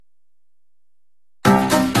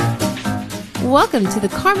Welcome to the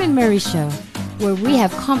Carmen Murray Show, where we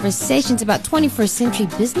have conversations about 21st century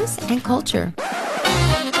business and culture.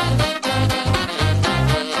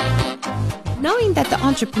 Knowing that the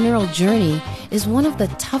entrepreneurial journey is one of the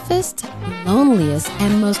toughest, loneliest,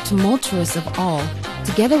 and most tumultuous of all,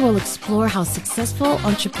 together we'll explore how successful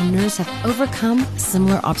entrepreneurs have overcome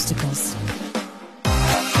similar obstacles.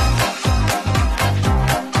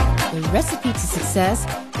 The recipe to success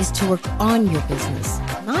is to work on your business,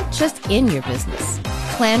 not just in your business.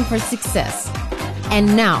 Plan for success.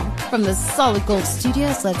 And now, from the Solid Gold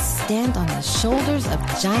Studios, let's stand on the shoulders of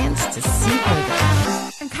giants to see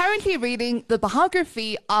further. I'm currently reading the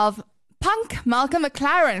biography of punk Malcolm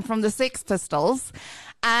McLaren from the Sex Pistols.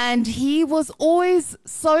 And he was always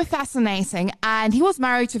so fascinating. And he was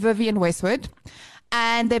married to Vivienne Westwood.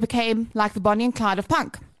 And they became like the Bonnie and Clyde of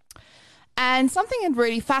punk. And something that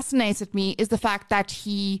really fascinated me is the fact that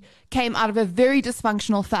he came out of a very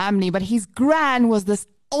dysfunctional family, but his gran was this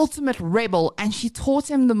ultimate rebel, and she taught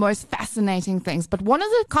him the most fascinating things. But one of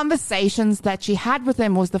the conversations that she had with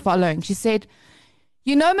him was the following. She said,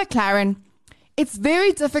 "You know, McLaren, it's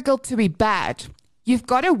very difficult to be bad. You've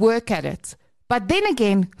got to work at it. But then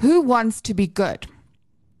again, who wants to be good?"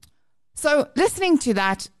 So listening to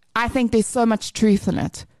that, I think there's so much truth in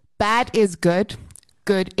it. Bad is good.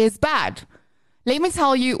 Good is bad. Let me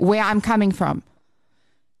tell you where I'm coming from.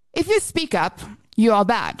 If you speak up, you are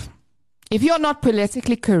bad. If you're not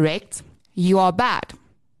politically correct, you are bad.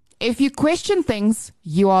 If you question things,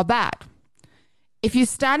 you are bad. If you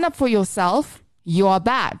stand up for yourself, you are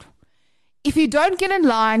bad. If you don't get in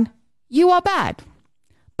line, you are bad.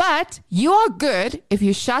 But you are good if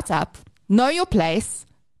you shut up, know your place,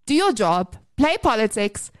 do your job, play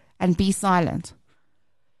politics, and be silent.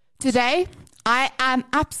 Today, I am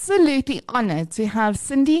absolutely honored to have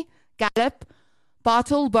Cindy, Gallop,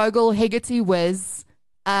 Bartle, Bogle, Hegarty, Wizz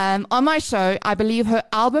on my show. I believe her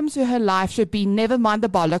album to her life should be Never Mind the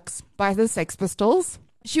Bollocks by the Sex Pistols.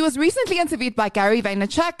 She was recently interviewed by Gary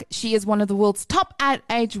Vaynerchuk. She is one of the world's top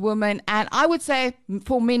AdAge women, and I would say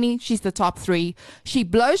for many, she's the top 3. She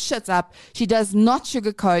blows shit up. She does not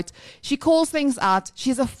sugarcoat. She calls things out.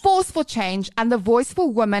 She's a force for change and the voice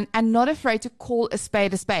for women, and not afraid to call a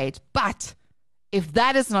spade a spade. But if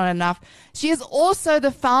that is not enough, she is also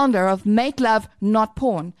the founder of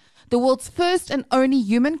MakeLoveNotPorn, the world's first and only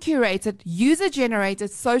human-curated,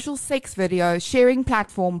 user-generated social sex video sharing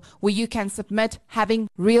platform where you can submit having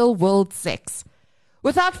real-world sex.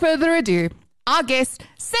 Without further ado, our guest,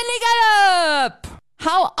 Cindy Gallop!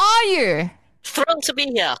 How are you? Thrilled to be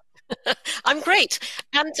here. I'm great.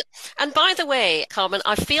 And by the way, Carmen,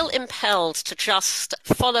 I feel impelled to just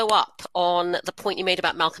follow up on the point you made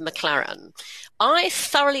about Malcolm McLaren. I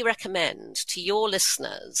thoroughly recommend to your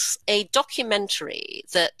listeners a documentary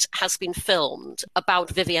that has been filmed about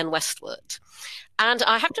Vivienne Westwood. And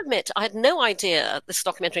I have to admit, I had no idea this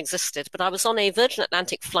documentary existed, but I was on a Virgin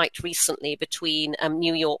Atlantic flight recently between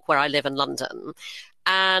New York, where I live, and London.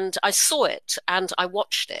 And I saw it and I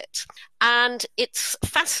watched it. And it's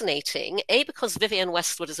fascinating, A, because Vivienne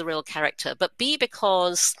Westwood is a real character, but B,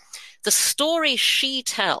 because the story she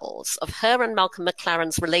tells of her and Malcolm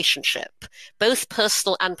McLaren's relationship, both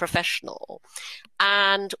personal and professional,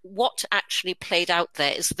 and what actually played out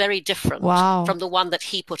there is very different from the one that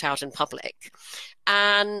he put out in public.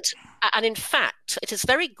 And in fact, it is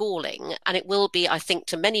very galling, and it will be, I think,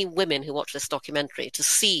 to many women who watch this documentary, to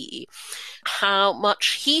see how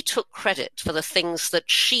much he took credit for the things that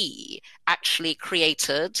she actually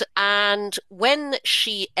created. And when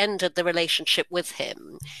she ended the relationship with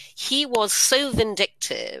him, he was so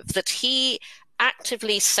vindictive that he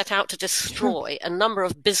actively set out to destroy a number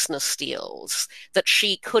of business deals that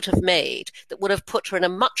she could have made that would have put her in a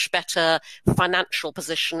much better financial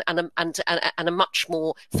position and a much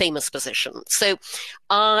more famous position. So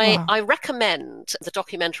I recommend the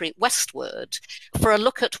documentary Westwood for a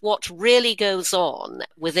look at what really goes on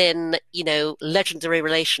within, legendary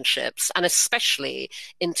relationships, and especially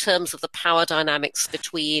in terms of the power dynamics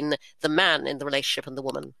between the man in the relationship and the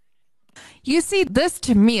woman. You see, this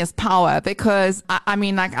to me is power, because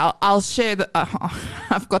I'll share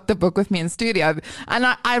I've got the book with me in studio,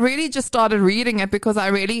 and I really just started reading it because I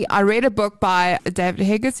read a book by David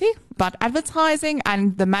Hegarty about advertising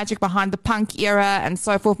and the magic behind the punk era and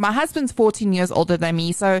so forth. My husband's 14 years older than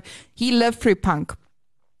me, so he lived through punk.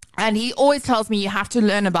 And he always tells me you have to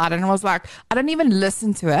learn about it. And I was like, I don't even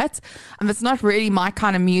listen to it. And it's not really my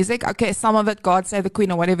kind of music. Okay, some of it, God Save the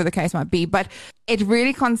Queen or whatever the case might be. But it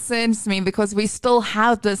really concerns me because we still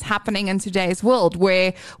have this happening in today's world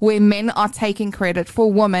where men are taking credit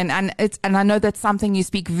for women, and I know that's something you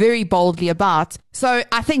speak very boldly about. So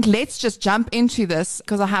I think let's just jump into this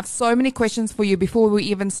because I have so many questions for you before we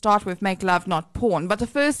even start with Make Love Not Porn. But the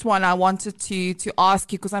first one I wanted to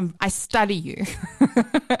ask you, because I study you,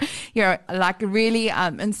 really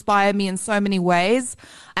inspire me in so many ways,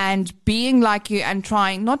 and being like you and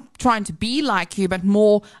not trying to be like you, but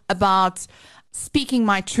more about speaking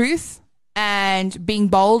my truth and being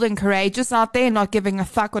bold and courageous out there, not giving a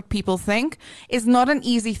fuck what people think, is not an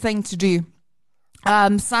easy thing to do.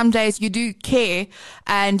 Some days you do care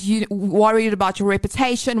and you worried about your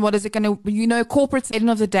reputation. What is it going to, corporates at the end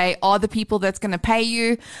of the day are the people that's going to pay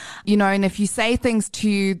you, and if you say things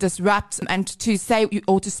to disrupt and to say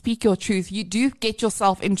or to speak your truth, you do get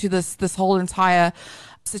yourself into this whole entire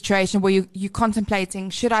situation where you're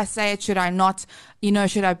contemplating, should I say it, should I not,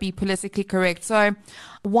 should I be politically correct? So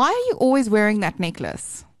why are you always wearing that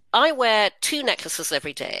necklace? I wear 2 necklaces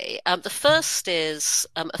every day. The first is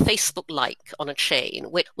a Facebook like on a chain,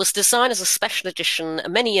 which was designed as a special edition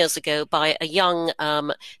many years ago by a young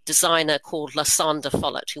designer called Lasanda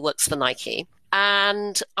Follett, who works for Nike.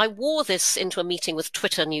 And I wore this into a meeting with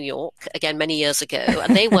Twitter New York, again, many years ago,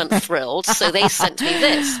 and they weren't thrilled. So they sent me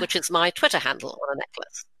this, which is my Twitter handle on a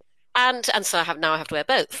necklace. And so I have to wear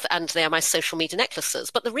both, and they are my social media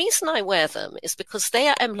necklaces. But the reason I wear them is because they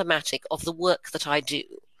are emblematic of the work that I do.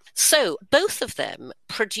 So both of them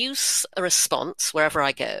produce a response wherever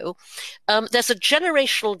I go. There's a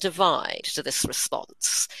generational divide to this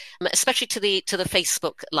response, especially to the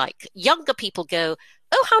Facebook like. Younger people go,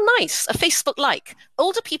 "Oh, how nice, a Facebook like."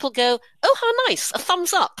 Older people go, "Oh, how nice, a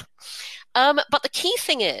thumbs up." But the key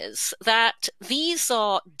thing is that these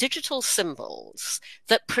are digital symbols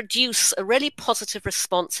that produce a really positive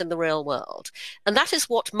response in the real world. And that is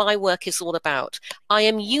what my work is all about. I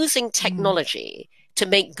am using technology to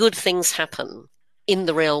make good things happen in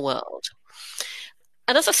the real world.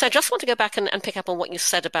 And as I said, I just want to go back and pick up on what you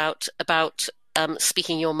said about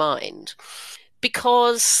speaking your mind,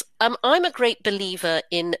 because I'm a great believer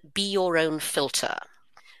in be your own filter.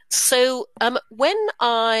 So when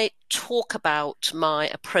I talk about my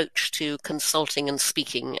approach to consulting and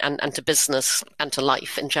speaking and to business and to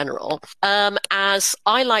life in general, as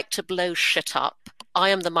I like to blow shit up, I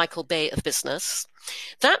am the Michael Bay of business.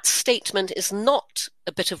 That statement is not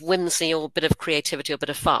a bit of whimsy or a bit of creativity or a bit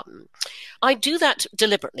of fun. I do that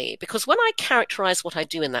deliberately because when I characterize what I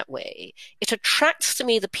do in that way, it attracts to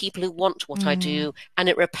me the people who want what I do, and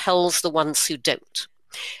it repels the ones who don't.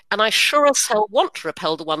 And I sure as hell want to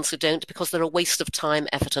repel the ones who don't, because they're a waste of time,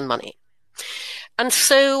 effort, and money. And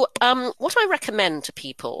so what I recommend to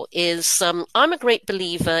people is I'm a great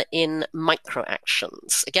believer in micro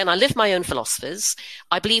actions. Again, I live my own philosophies.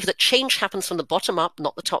 I believe that change happens from the bottom up,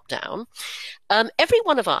 not the top down. Every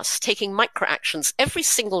one of us taking micro actions every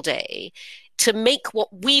single day to make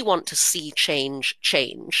what we want to see change.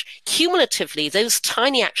 Cumulatively, those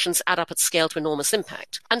tiny actions add up at scale to enormous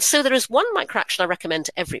impact. And so there is one micro action I recommend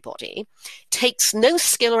to everybody. Takes no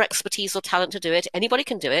skill or expertise or talent to do it. Anybody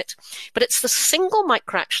can do it. But it's the single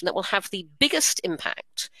micro action that will have the biggest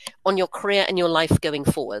impact on your career and your life going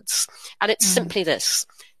forwards. And it's simply this.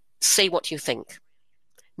 Say what you think.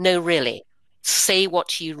 No, really. Say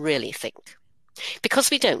what you really think.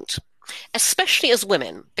 Because we don't. Especially as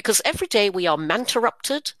women, because every day we are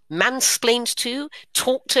man-interrupted, mansplained to,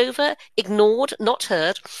 talked over, ignored, not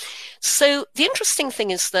heard. So the interesting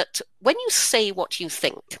thing is that when you say what you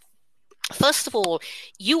think, first of all,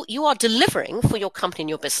 you are delivering for your company and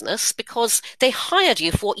your business because they hired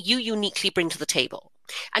you for what you uniquely bring to the table.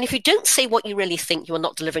 And if you don't say what you really think, you are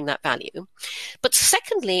not delivering that value. But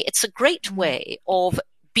secondly, it's a great way of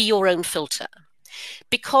be your own filter.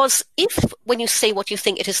 Because if, when you say what you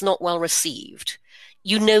think, it is not well received,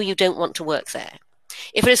 you know you don't want to work there.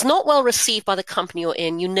 If it is not well received by the company you're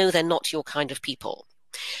in, you know they're not your kind of people.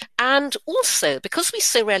 And also, because we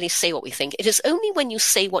so rarely say what we think, it is only when you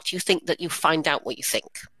say what you think that you find out what you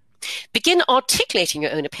think. Begin articulating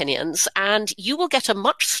your own opinions, and you will get a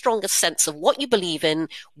much stronger sense of what you believe in,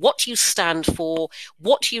 what you stand for,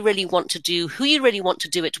 what you really want to do, who you really want to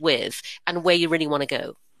do it with, and where you really want to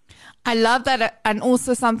go. I love that. And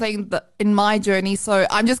also something that in my journey, so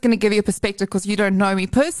I'm just going to give you a perspective because you don't know me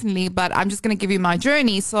personally, but I'm just going to give you my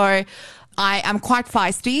journey. So I am quite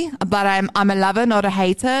feisty, but I'm a lover, not a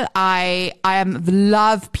hater. I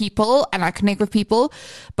love people and I connect with people,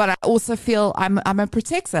 but I also feel I'm a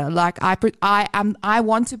protector. Like I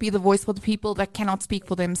want to be the voice for the people that cannot speak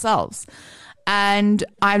for themselves. And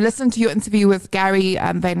I listened to your interview with Gary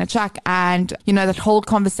Vaynerchuk, and that whole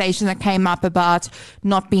conversation that came up about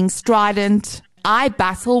not being strident I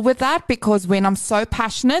battle with that because when I'm so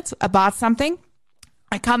passionate about something,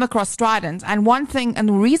 I come across strident. And one thing, and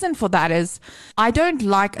the reason for that is I don't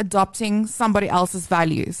like adopting somebody else's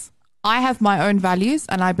values. I have my own values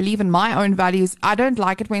and I believe in my own values. I don't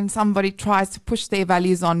like it when somebody tries to push their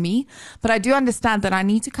values on me, but I do understand that I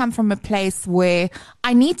need to come from a place where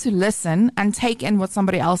I need to listen and take in what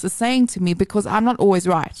somebody else is saying to me because I'm not always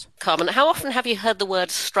right. Carmen, how often have you heard the word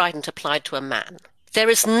strident applied to a man? There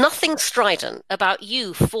is nothing strident about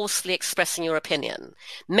you forcefully expressing your opinion.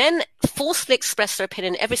 Men forcefully express their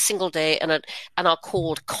opinion every single day and are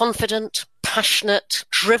called confident, passionate,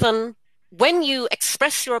 driven. When you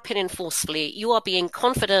express your opinion forcefully, you are being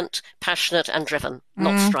confident, passionate, and driven,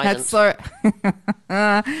 not strident. That's so...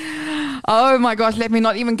 Oh my gosh, let me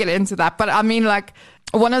not even get into that. But I mean, like,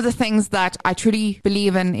 one of the things that I truly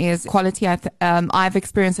believe in is equality. I've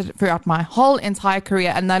experienced it throughout my whole entire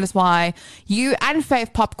career, and that is why you and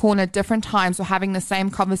Faith Popcorn at different times were having the same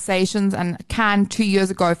conversations. And 2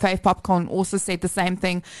 years ago, Faith Popcorn also said the same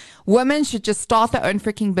thing. Women should just start their own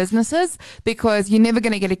freaking businesses because you're never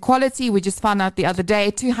going to get equality. We just found out the other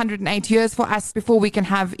day, 208 years for us before we can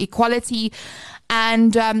have equality.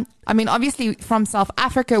 And I mean, obviously from South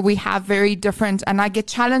Africa, we have very different, and I get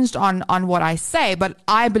challenged on what I say, but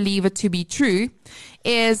I believe it to be true,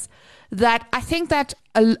 is that I think that,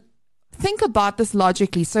 think about this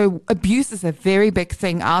logically. So abuse is a very big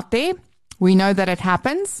thing out there. We know that it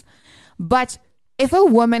happens. But if a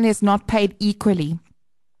woman is not paid equally,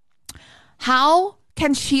 how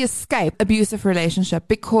can she escape abusive relationship?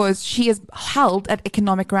 Because she is held at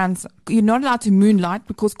economic ransom. You're not allowed to moonlight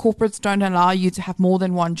because corporates don't allow you to have more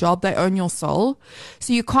than one job. They own your soul.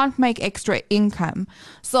 So you can't make extra income.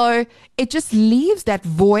 So it just leaves that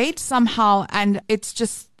void somehow. And it's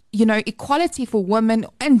just, you know, equality for women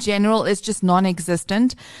in general is just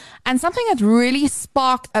non-existent. And something that really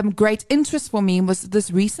sparked great interest for me was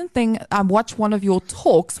this recent thing. I watched one of your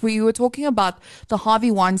talks where you were talking about the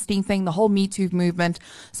Harvey Weinstein thing, the whole Me Too movement.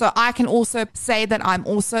 So I can also say that I'm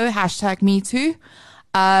also #MeToo.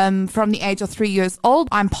 From the age of 3 years old,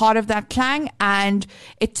 I'm part of that clan. And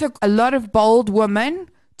it took a lot of bold women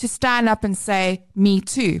to stand up and say, me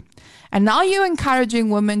too. And now you're encouraging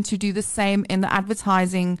women to do the same in the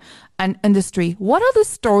advertising and industry. What are the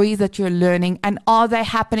stories that you're learning, and are they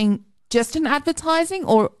happening just in advertising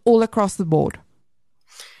or all across the board?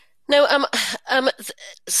 No,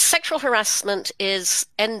 sexual harassment is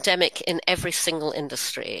endemic in every single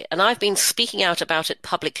industry. And I've been speaking out about it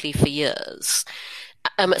publicly for years.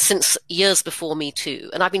 Since years before Me Too.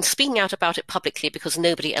 And I've been speaking out about it publicly because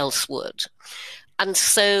nobody else would. And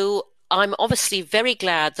so I'm obviously very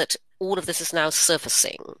glad that all of this is now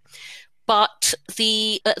surfacing. But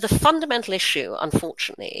the fundamental issue,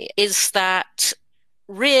 unfortunately, is that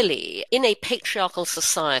really in a patriarchal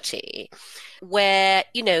society where,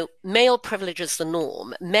 you know, male privilege is the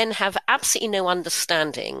norm, men have absolutely no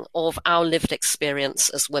understanding of our lived experience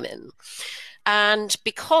as women. And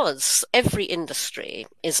because every industry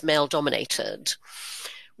is male dominated,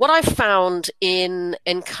 what I've found in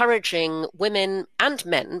encouraging women and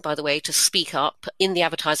men, by the way, to speak up in the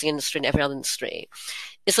advertising industry and every other industry,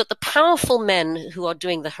 is that the powerful men who are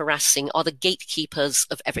doing the harassing are the gatekeepers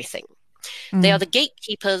of everything. They are the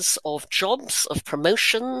gatekeepers of jobs, of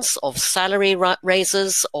promotions, of salary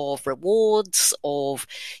raises, of rewards, of,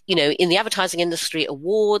 you know, in the advertising industry,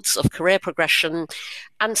 awards, of career progression.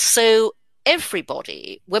 And so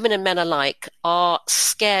everybody, women and men alike, are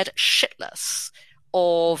scared shitless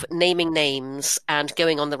of naming names and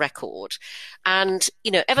going on the record. And,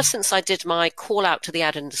 you know, ever since I did my call out to the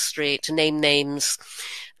ad industry to name names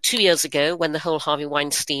 2 years ago when the whole Harvey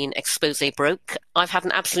Weinstein expose broke, I've had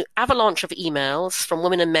an absolute avalanche of emails from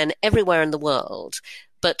women and men everywhere in the world.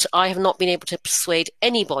 But I have not been able to persuade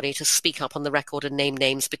anybody to speak up on the record and name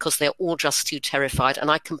names because they're all just too terrified. And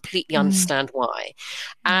I completely understand why.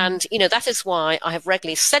 And, you know, that is why I have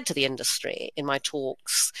regularly said to the industry in my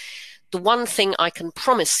talks, the one thing I can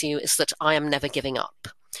promise you is that I am never giving up.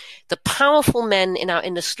 The powerful men in our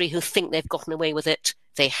industry who think they've gotten away with it,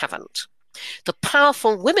 they haven't. The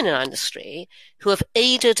powerful women in our industry who have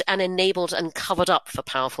aided and enabled and covered up for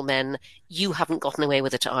powerful men, you haven't gotten away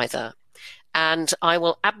with it either. And I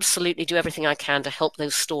will absolutely do everything I can to help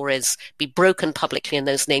those stories be broken publicly and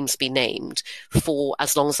those names be named for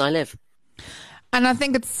as long as I live. And I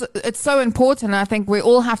think it's so important. I think we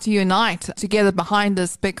all have to unite together behind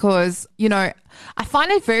this because, you know, I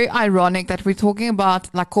find it very ironic that we're talking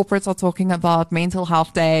about, like corporates are talking about mental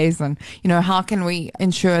health days and, you know, how can we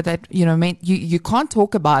ensure that, you know, you can't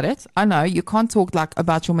talk about it. I know you can't talk like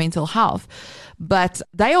about your mental health, but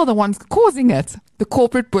they are the ones causing it. The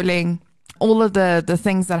corporate bullying, all of the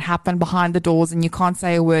things that happen behind the doors and you can't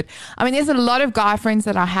say a word. I mean, there's a lot of guy friends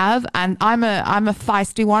that I have, and I'm a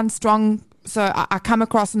feisty one, strong. So I come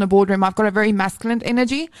across in the boardroom, I've got a very masculine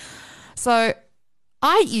energy. So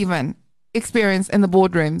I even experience in the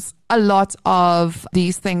boardrooms a lot of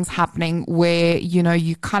these things happening where,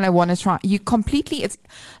 you kind of want to try, it's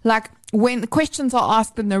like when questions are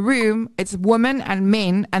asked in the room, it's women and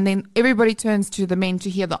men, and then everybody turns to the men to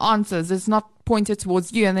hear the answers. It's not pointed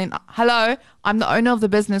towards you. And then, hello, I'm the owner of the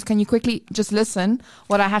business. Can you quickly just listen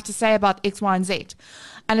what I have to say about X, Y, and Z?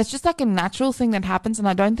 And it's just like a natural thing that happens. And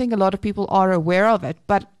I don't think a lot of people are aware of it.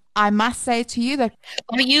 But I must say to you that...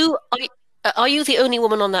 Are you the only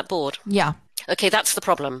woman on that board? Yeah. Okay, that's the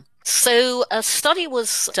problem. So a study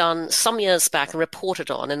was done some years back and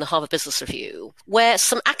reported on in the Harvard Business Review, where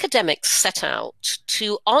some academics set out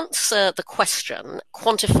to answer the question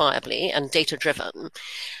quantifiably and data-driven,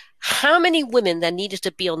 how many women there needed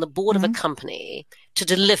to be on the board of a company to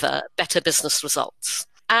deliver better business results.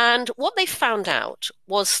 And what they found out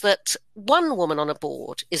was that one woman on a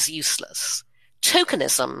board is useless.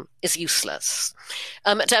 Tokenism is useless.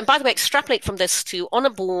 And by the way, extrapolate from this to on a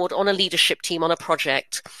board, on a leadership team, on a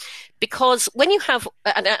project, because when you have,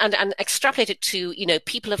 and extrapolate it to,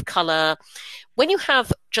 people of color, when you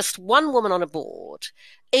have just one woman on a board,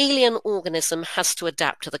 alien organism has to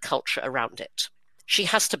adapt to the culture around it. She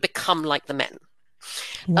has to become like the men.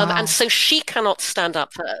 Wow. And so she cannot stand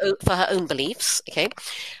up for her own beliefs. Okay.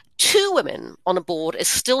 2 women on a board is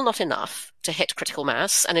still not enough to hit critical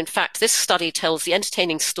mass. And in fact, this study tells the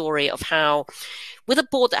entertaining story of how, with a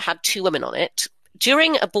board that had 2 women on it,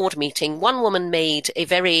 during a board meeting, one woman made a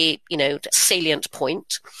very, salient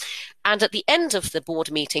point. And at the end of the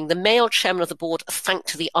board meeting, the male chairman of the board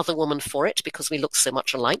thanked the other woman for it because we look so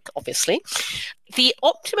much alike, obviously. The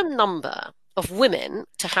optimum number of women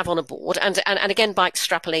to have on a board, and again, by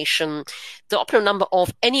extrapolation, the optimum number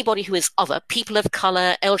of anybody who is other, people of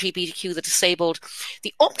color, LGBTQ, the disabled,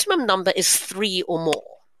 the optimum number is 3 or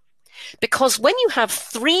more. Because when you have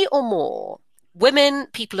 3 or more women,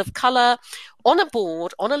 people of color, on a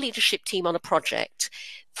board, on a leadership team, on a project,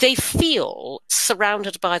 they feel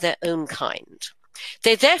surrounded by their own kind.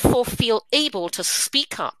 They therefore feel able to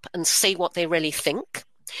speak up and say what they really think.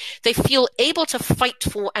 They feel able to fight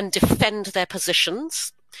for and defend their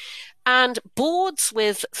positions. And boards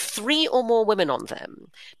with 3 or more women on them,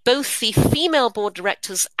 both the female board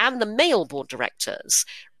directors and the male board directors,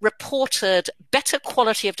 reported better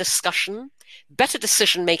quality of discussion, better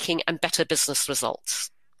decision making, and better business results.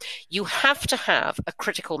 You have to have a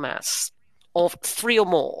critical mass of 3 or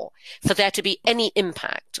more for there to be any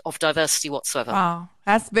impact of diversity whatsoever. Wow,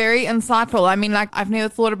 that's very insightful. I mean, I've never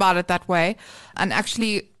thought about it that way. And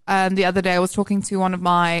actually, the other day I was talking to one of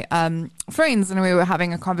my friends and we were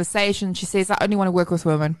having a conversation. She says, I only want to work with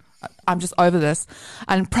women. I'm just over this.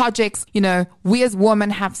 And projects, we as women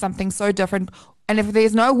have something so different. And if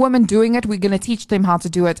there's no woman doing it, we're going to teach them how to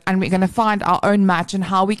do it. And we're going to find our own match and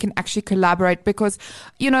how we can actually collaborate. Because,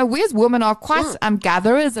 we as women are quite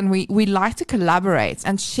gatherers, and we like to collaborate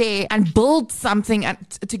and share and build something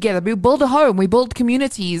together. We build a home. We build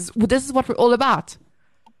communities. This is what we're all about.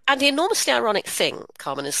 And the enormously ironic thing,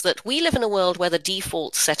 Carmen, is that we live in a world where the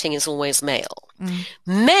default setting is always male.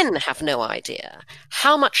 Men have no idea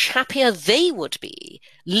how much happier they would be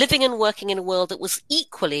living and working in a world that was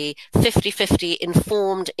equally 50-50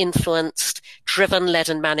 informed, influenced, driven, led,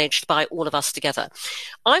 and managed by all of us together.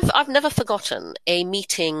 I've never forgotten a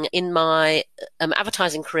meeting in my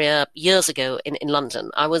advertising career years ago in London.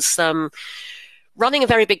 I was running a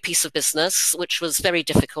very big piece of business, which was very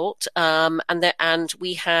difficult. And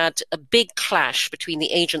we had a big clash between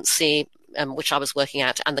the agency, which I was working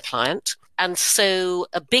at, and the client. And so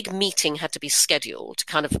a big meeting had to be scheduled to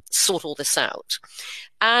kind of sort all this out.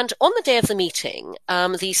 And on the day of the meeting,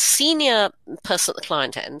 the senior person at the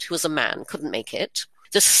client end, who was a man, couldn't make it.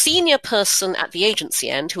 The senior person at the agency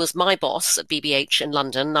end, who was my boss at BBH in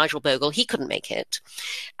London, Nigel Bogle, he couldn't make it.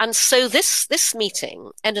 And so this meeting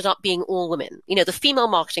ended up being all women. The female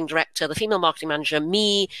marketing director, the female marketing manager,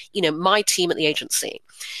 me, my team at the agency.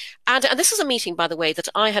 And this is a meeting, by the way, that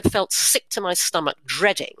I had felt sick to my stomach,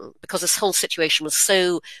 dreading, because this whole situation was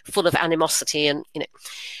so full of animosity. And,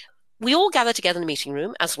 we all gathered together in the meeting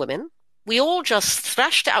room as women. We all just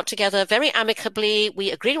thrashed it out together very amicably.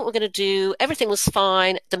 We agreed what we were going to do. Everything was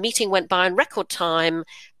fine. The meeting went by in record time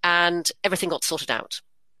and everything got sorted out.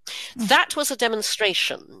 That was a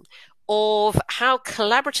demonstration of how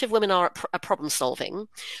collaborative women are at problem solving,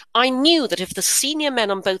 I knew that if the senior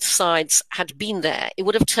men on both sides had been there, it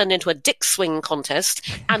would have turned into a dick swing contest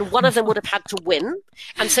and one of them would have had to win.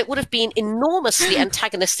 And so it would have been enormously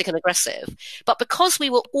antagonistic and aggressive. But because we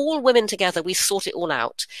were all women together, we sought it all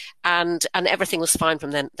out and everything was fine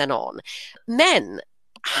from then on. Men,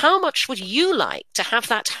 how much would you like to have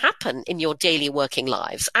that happen in your daily working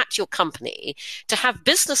lives at your company, to have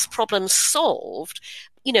business problems solved,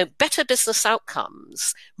 better business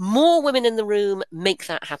outcomes, more women in the room, make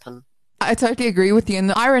that happen? I totally agree with you.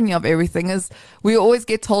 And the irony of everything is we always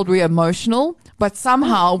get told we're emotional, but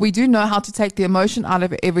somehow we do know how to take the emotion out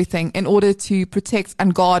of everything in order to protect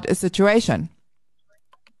and guard a situation.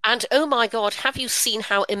 And oh my God, have you seen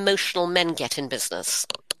how emotional men get in business?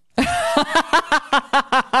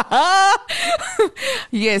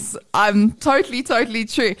 Yes, totally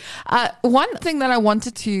true. One thing that I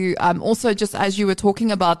wanted to also, just as you were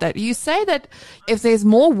talking about that, you say that if there's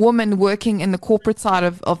more women working in the corporate side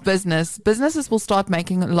of businesses will start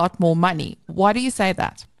making a lot more money. Why do you say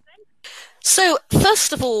that? So,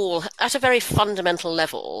 first of all, at a very fundamental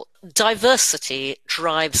level, diversity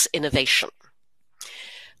drives innovation.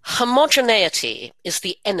 Homogeneity is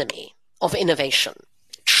the enemy of innovation.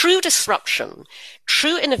 True disruption,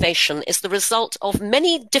 true innovation is the result of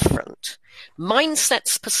many different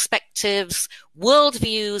mindsets, perspectives,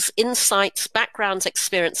 worldviews, insights, backgrounds,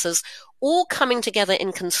 experiences, all coming together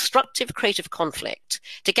in constructive creative conflict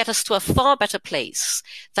to get us to a far better place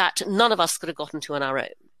that none of us could have gotten to on our own.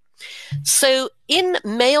 So in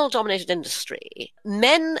male-dominated industry,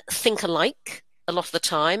 men think alike a lot of the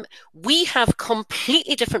time. We have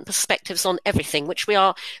completely different perspectives on everything, which we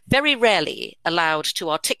are very rarely allowed to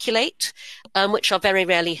articulate, which are very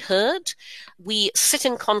rarely heard. We sit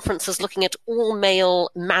in conferences looking at all male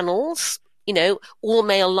manels, all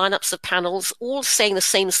male lineups of panels, all saying the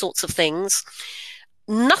same sorts of things.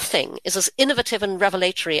 Nothing is as innovative and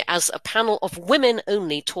revelatory as a panel of women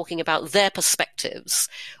only talking about their perspectives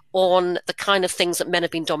on the kind of things that men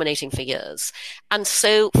have been dominating for years. And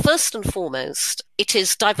so first and foremost, it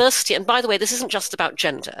is diversity. And by the way, this isn't just about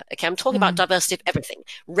gender. Okay, I'm talking about diversity of everything.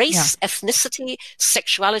 Race, ethnicity,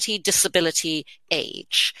 sexuality, disability,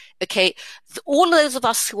 age. Okay, all those of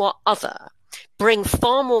us who are other bring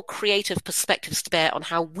far more creative perspectives to bear on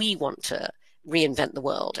how we want to reinvent the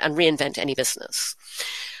world and reinvent any business.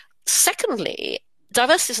 Secondly,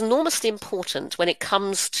 diversity is enormously important when it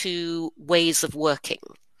comes to ways of working.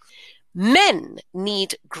 Men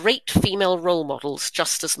need great female role models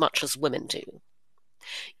just as much as women do.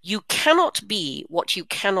 You cannot be what you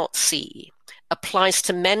cannot see applies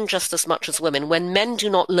to men just as much as women when men do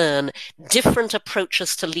not learn different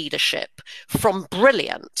approaches to leadership from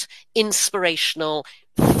brilliant, inspirational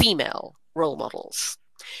female role models.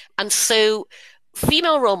 And so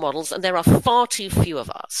female role models, and there are far too few of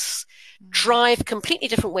us, drive completely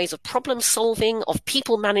different ways of problem solving, of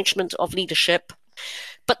people management, of leadership.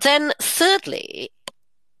 But then thirdly,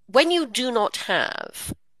 when you do not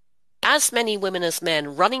have as many women as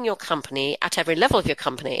men running your company at every level of your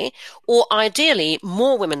company, or ideally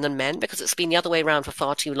more women than men, because it's been the other way around for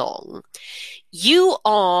far too long, you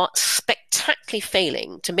are spectacularly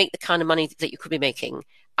failing to make the kind of money that you could be making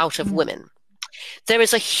out of women. There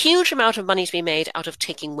is a huge amount of money to be made out of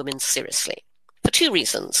taking women seriously for two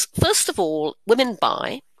reasons. First of all, women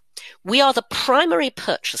buy. We are the primary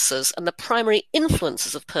purchasers and the primary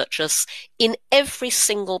influencers of purchase in every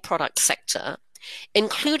single product sector,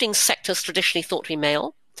 including sectors traditionally thought to be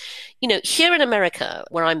male. Here in America,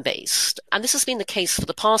 where I'm based, and this has been the case for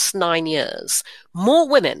the past 9 years, more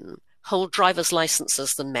women hold driver's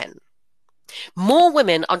licenses than men. More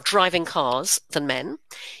women are driving cars than men,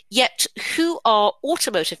 yet who are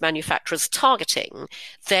automotive manufacturers targeting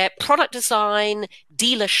their product design,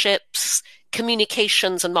 dealerships,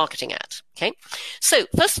 communications and marketing at? Okay, so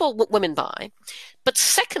first of all, women buy, but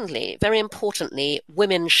secondly, very importantly,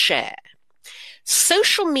 women share.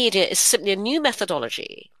 Social media is simply a new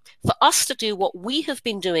methodology for us to do what we have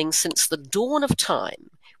been doing since the dawn of time,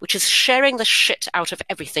 which is sharing the shit out of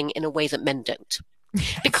everything in a way that men don't.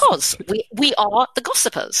 Because we are the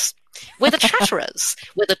gossipers. We're the chatterers.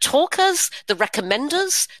 We're the talkers, the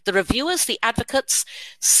recommenders, the reviewers, the advocates.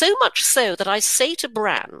 So much so that I say to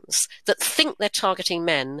brands that think they're targeting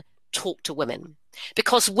men, talk to women.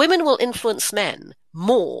 Because women will influence men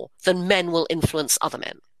more than men will influence other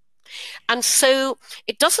men. And so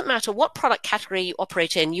it doesn't matter what product category you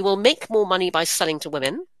operate in, you will make more money by selling to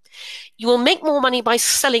women. You will make more money by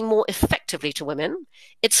selling more effectively to women.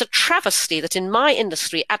 It's a travesty that in my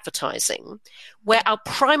industry, advertising, where our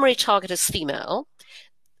primary target is female,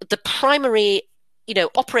 the primary,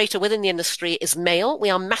 operator within the industry is male. We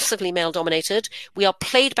are massively male dominated. We are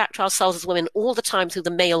played back to ourselves as women all the time through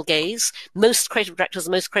the male gaze. Most creative directors,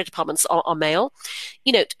 most creative departments are male,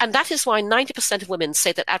 and that is why 90% of women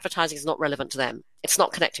say that advertising is not relevant to them. It's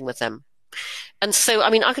not connecting with them. And so,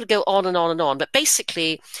 I could go on and on and on, but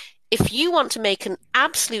basically, if you want to make an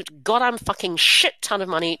absolute goddamn fucking shit ton of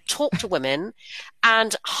money, talk to women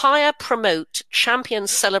and hire, promote, champion,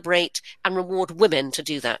 celebrate, and reward women to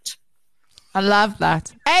do that. I love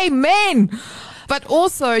that. Amen. But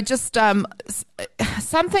also just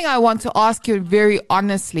something I want to ask you very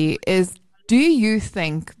honestly is, do you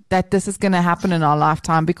think that this is going to happen in our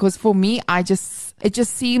lifetime? Because for me, it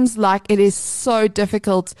just seems like it is so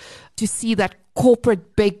difficult to see that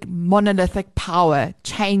corporate big monolithic power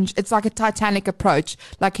change. It's like a Titanic approach,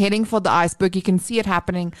 like heading for the iceberg. You can see it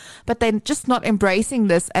happening, but they're just not embracing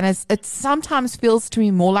this. And it sometimes feels to me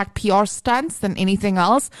more like PR stunts than anything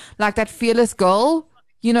else, like that fearless girl.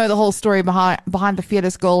 The whole story behind the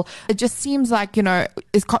fearless girl. It just seems like,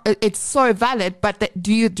 it's so valid, but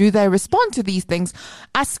do they respond to these things?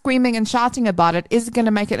 Us screaming and shouting about it is going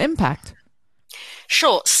to make an impact.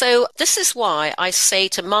 Sure. So this is why I say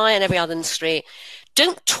to my and every other industry,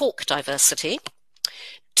 don't talk diversity.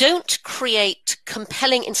 Don't create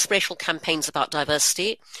compelling, inspirational campaigns about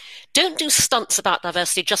diversity. Don't do stunts about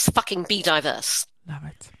diversity. Just fucking be diverse. Love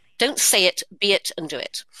it. Don't say it, be it, and do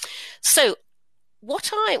it. So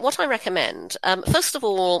what I recommend, first of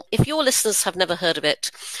all, if your listeners have never heard of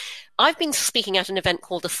it, I've been speaking at an event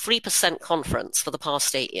called the 3% Conference for the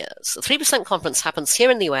past 8 years. The 3% Conference happens here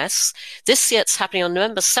in the US. This year it's happening on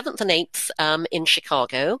November 7th and 8th in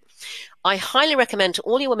Chicago. I highly recommend to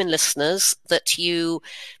all your women listeners that you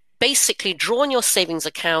basically draw on your savings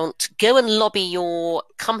account, go and lobby your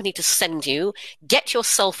company to send you, get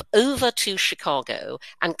yourself over to Chicago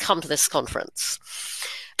and come to this conference.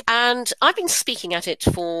 And I've been speaking at it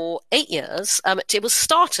for 8 years. It was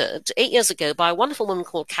started 8 years ago by a wonderful woman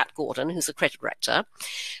called Kat Gordon, who's a creative director.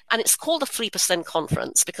 And it's called the 3%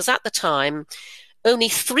 Conference because at the time, only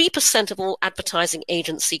 3% of all advertising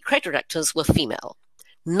agency creative directors were female.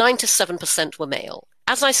 97% were male.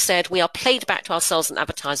 As I said, we are played back to ourselves in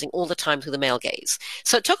advertising all the time through the male gaze.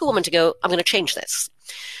 So it took a woman to go, I'm going to change this.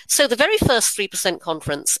 So the very first 3%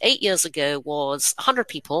 conference 8 years ago was 100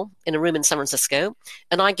 people in a room in San Francisco,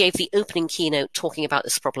 and I gave the opening keynote talking about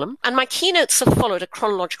this problem. And my keynotes have followed a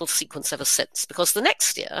chronological sequence ever since, because the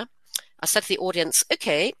next year I said to the audience,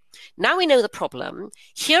 okay, now we know the problem.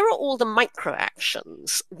 Here are all the micro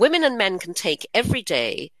actions women and men can take every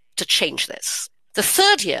day to change this. The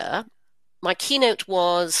third year, my keynote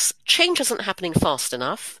was change isn't happening fast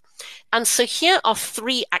enough. And so here are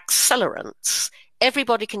 3 accelerants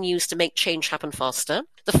everybody can use to make change happen faster.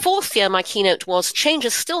 The fourth year, my keynote was change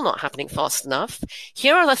is still not happening fast enough.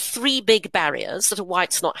 Here are the 3 big barriers that are why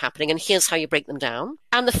it's not happening, and here's how you break them down.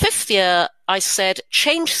 And the fifth year, I said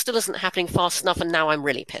change still isn't happening fast enough, and now I'm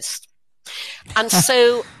really pissed. And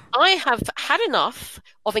so I have had enough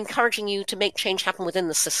of encouraging you to make change happen within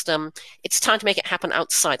the system. It's time to make it happen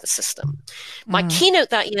outside the system. My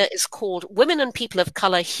keynote that year is called Women and People of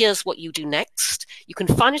Color, Here's What You Do Next. You can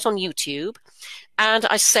find it on YouTube. And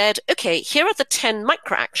I said, okay, here are the 10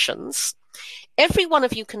 micro actions every one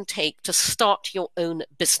of you can take to start your own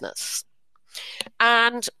business.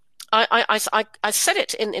 And I said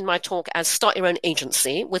it in my talk as start your own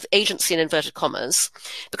agency, with agency in inverted commas,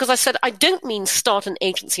 because I said, I don't mean start an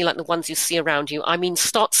agency like the ones you see around you. I mean,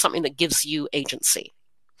 start something that gives you agency.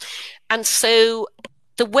 And so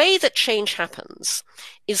the way that change happens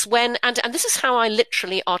is when, and this is how I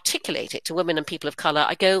literally articulate it to women and people of color,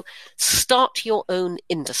 I go, start your own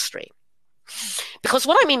industry. Because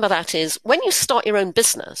what I mean by that is when you start your own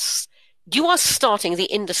business, you are starting the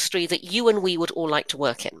industry that you and we would all like to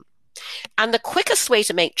work in. And the quickest way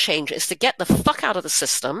to make change is to get the fuck out of the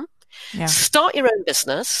system, start your own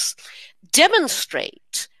business,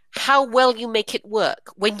 demonstrate how well you make it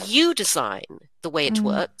work when you design the way it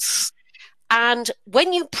works. And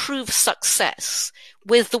when you prove success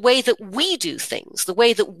with the way that we do things, the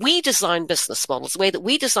way that we design business models, the way that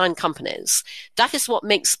we design companies, that is what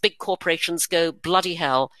makes big corporations go, bloody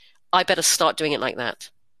hell, I better start doing it like that.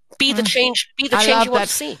 Be the change you want to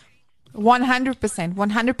see.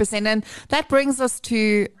 100%. And that brings us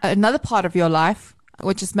to another part of your life,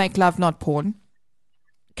 which is Make Love Not Porn.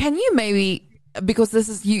 Can you maybe, because this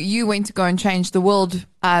is, you went to go and change the world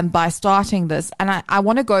by starting this, and I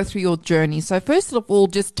want to go through your journey. So first of all,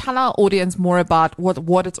 just tell our audience more about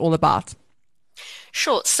what it's all about.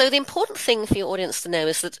 Sure. So the important thing for your audience to know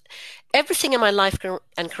is that everything in my life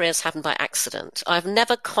and career has happened by accident. I've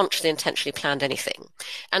never consciously, intentionally planned anything.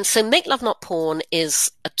 And so Make Love Not Porn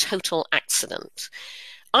is a total accident.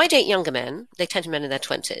 I date younger men. They tend to be men in their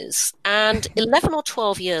 20s. And 11 or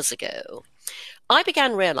 12 years ago, I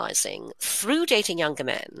began realizing through dating younger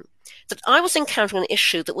men that I was encountering an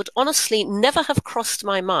issue that would honestly never have crossed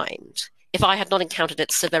my mind if I had not encountered it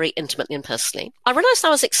so very intimately and personally. I realized I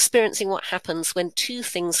was experiencing what happens when two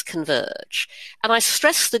things converge. And I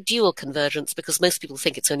stress the dual convergence because most people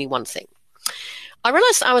think it's only one thing. I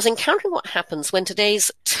realized I was encountering what happens when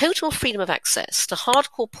today's total freedom of access to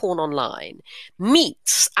hardcore porn online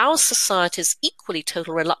meets our society's equally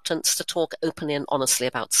total reluctance to talk openly and honestly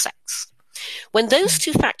about sex. When those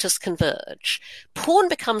two factors converge, porn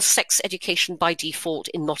becomes sex education by default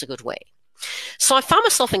in not a good way. So I found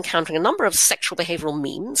myself encountering a number of sexual behavioral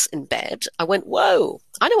memes in bed. I went, whoa,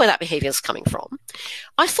 I know where that behavior is coming from.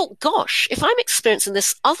 I thought, gosh, if I'm experiencing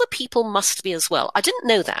this, other people must be as well. I didn't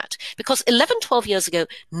know that because 11, 12 years ago,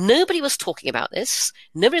 nobody was talking about this.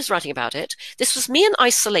 Nobody was writing about it. This was me in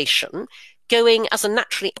isolation going as a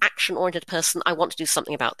naturally action-oriented person. I want to do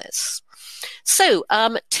something about this. So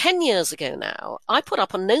 10 years ago now, I put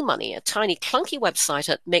up on no money a tiny clunky website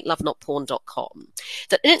at MakeLoveNotPorn.com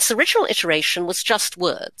that in its original iteration was just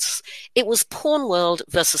words. It was porn world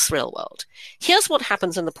versus real world. Here's what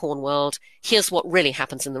happens in the porn world. Here's what really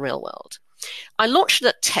happens in the real world. I launched it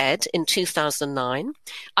at TED in 2009.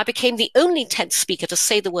 I became the only TED speaker to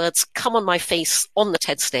say the words "come on my face" on the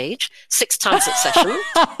TED stage 6 times at session.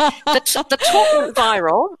 The talk went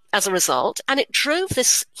viral as a result, and it drove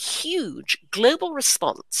this huge global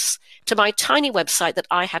response to my tiny website that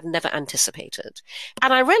I had never anticipated.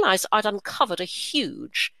 And I realized I'd uncovered a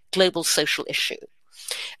huge global social issue.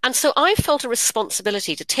 And so I felt a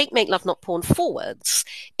responsibility to take Make Love Not Porn forwards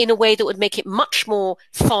in a way that would make it much more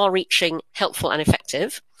far-reaching, helpful, and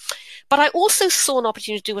effective. But I also saw an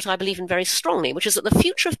opportunity to do what I believe in very strongly, which is that the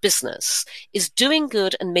future of business is doing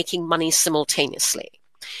good and making money simultaneously.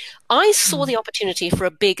 I saw the opportunity for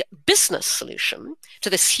a big business solution to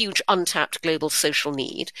this huge untapped global social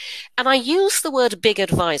need. And I used the word big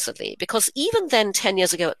advisedly because even then, 10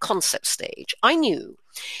 years ago at concept stage, I knew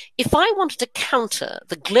if I wanted to counter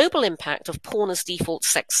the global impact of porn as default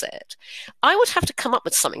sex ed, I would have to come up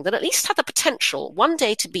with something that at least had the potential one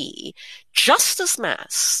day to be just as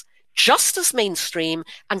mass, just as mainstream,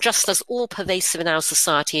 and just as all-pervasive in our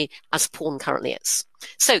society as porn currently is.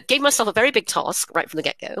 So gave myself a very big task right from the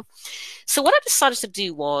get-go. So what I decided to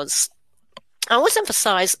do was, I always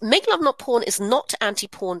emphasize, Make Love Not Porn is not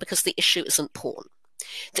anti-porn because the issue isn't porn.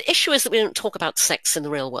 The issue is that we don't talk about sex in the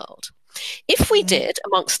real world. If we did,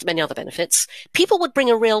 amongst many other benefits, people would bring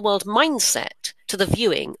a real-world mindset to the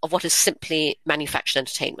viewing of what is simply manufactured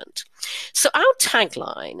entertainment. So our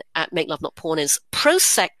tagline at Make Love Not Porn is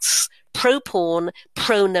pro-sex, pro-porn,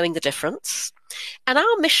 pro-knowing the difference. And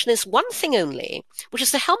our mission is one thing only, which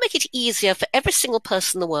is to help make it easier for every single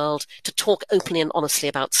person in the world to talk openly and honestly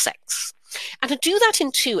about sex. And to do that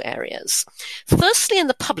in 2 areas. Firstly, in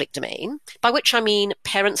the public domain, by which I mean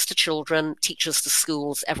parents to children, teachers to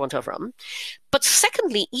schools, everyone to everyone. But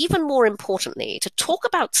secondly, even more importantly, to talk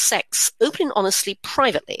about sex openly and honestly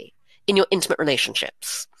privately in your intimate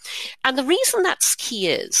relationships. And the reason that's key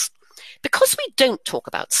is because we don't talk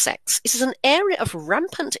about sex, it is an area of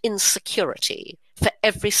rampant insecurity for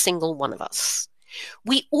every single one of us.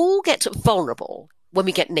 We all get vulnerable when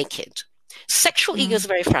we get naked. Sexual egos are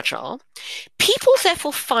very fragile. People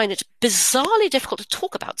therefore find it bizarrely difficult to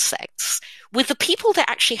talk about sex with the people they're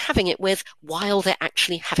actually having it with while they're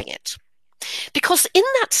actually having it. Because in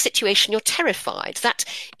that situation, you're terrified that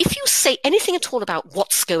if you say anything at all about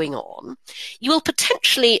what's going on, you will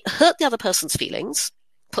potentially hurt the other person's feelings,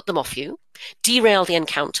 put them off you, derail the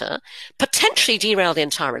encounter, potentially derail the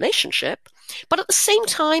entire relationship, but at the same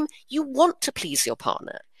time, you want to please your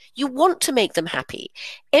partner. You want to make them happy.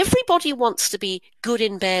 Everybody wants to be good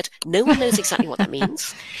in bed. No one knows exactly what that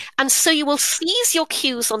means. And so you will seize your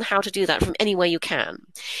cues on how to do that from anywhere you can.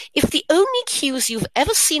 If the only cues you've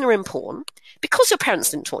ever seen are in porn, because your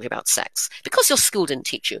parents didn't talk about sex, because your school didn't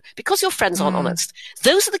teach you, because your friends aren't honest,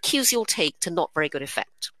 those are the cues you'll take to not very good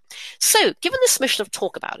effect. So, given this mission of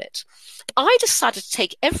talk about it, I decided to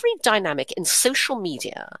take every dynamic in social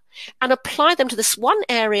media and apply them to this one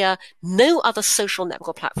area no other social network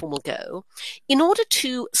or platform will go in order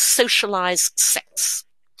to socialize sex.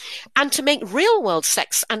 and to make real world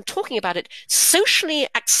sex and talking about it socially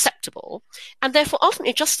acceptable and therefore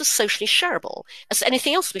ultimately just as socially shareable as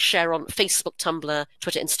anything else we share on Facebook, Tumblr,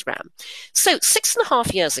 Twitter, Instagram. So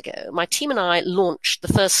 6.5 years ago, my team and I launched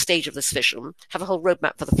the first stage of this vision, have a whole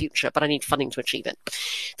roadmap for the future, but I need funding to achieve it.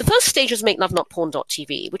 The first stage is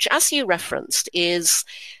MakeLoveNotPorn.tv, which, as you referenced, is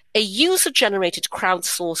a user-generated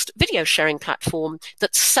crowdsourced video sharing platform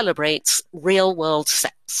that celebrates real-world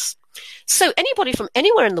sex. So anybody from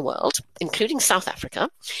anywhere in the world, including South Africa,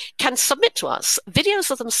 can submit to us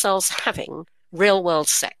videos of themselves having real-world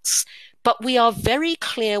sex. But we are very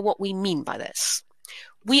clear what we mean by this.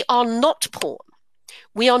 We are not porn.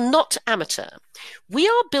 We are not amateur. We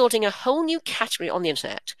are building a whole new category on the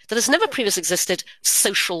internet that has never previously existed,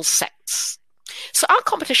 social sex. So our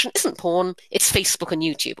competition isn't porn, it's Facebook and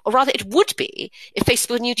YouTube. Or rather, it would be if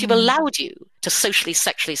Facebook and YouTube allowed you to socially,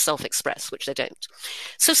 sexually self-express, which they don't.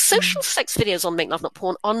 So social sex videos on Make Love Not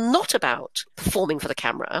Porn are not about performing for the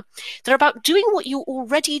camera. They're about doing what you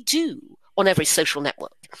already do on every social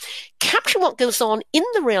network. Capturing what goes on in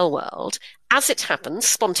the real world as it happens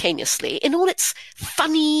spontaneously in all its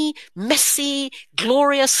funny, messy,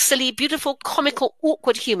 glorious, silly, beautiful, comical,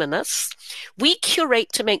 awkward humanness. We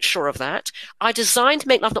curate to make sure of that. I designed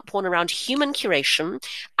Make Love Not Porn around human curation.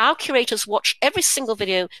 Our curators watch every single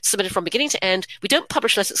video submitted from beginning to end. We don't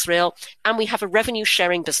publish unless it's real, and we have a revenue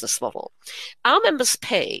sharing business model. Our members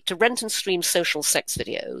pay to rent and stream social sex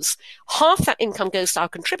videos. Half that income goes to our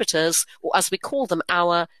contributors, or as we call them,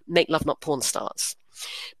 our Make Love Not Porn stars.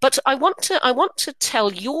 But I want to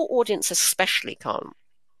tell your audience, especially, Carmen,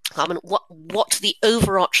 what the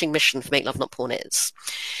overarching mission for Make Love Not Porn is.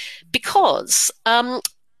 Because when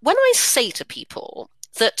I say to people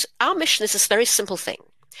that our mission is this very simple thing,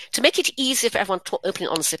 to make it easier for everyone to talk openly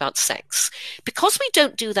and honestly about sex, because we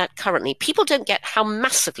don't do that currently, people don't get how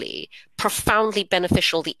massively, profoundly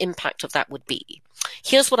beneficial the impact of that would be.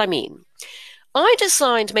 Here's what I mean. I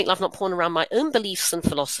designed Make Love Not Porn around my own beliefs and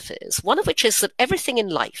philosophies, one of which is that everything in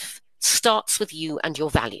life starts with you and your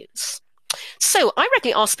values. So I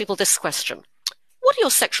regularly ask people this question: what are your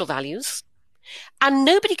sexual values? And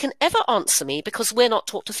nobody can ever answer me because we're not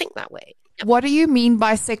taught to think that way. What do you mean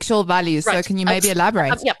by sexual values? Right. So can you maybe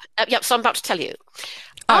elaborate? Yep. So I'm about to tell you.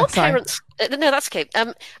 Oh, Our sorry. parents, no, that's okay.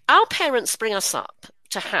 Our parents bring us up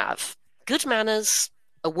to have good manners,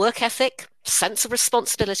 a work ethic, sense of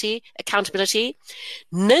responsibility, accountability.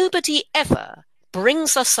 Nobody ever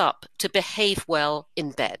brings us up to behave well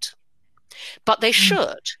in bed. But they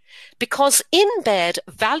should, because in bed,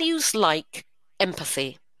 values like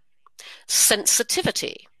empathy,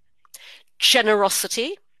 sensitivity,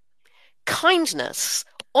 generosity, kindness,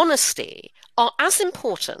 honesty are as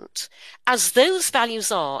important as those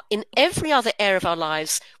values are in every other area of our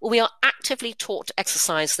lives where we are actively taught to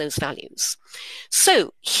exercise those values.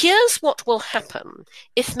 So here's what will happen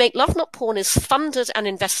if Make Love Not Porn is funded and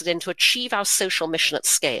invested in to achieve our social mission at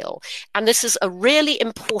scale. And this is a really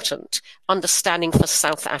important understanding for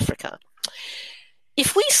South Africa.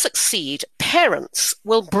 If we succeed, parents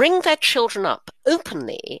will bring their children up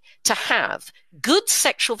openly to have good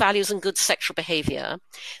sexual values and good sexual behavior,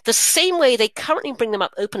 the same way they currently bring them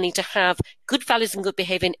up openly to have good values and good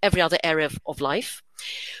behavior in every other area of life.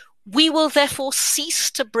 We will therefore cease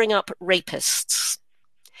to bring up rapists,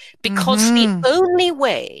 because the only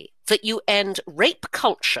way that you end rape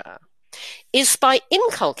culture is by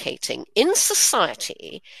inculcating in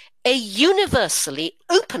society a universally,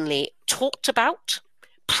 openly talked about,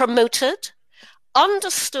 promoted,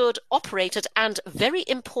 understood, operated, and very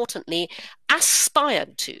importantly,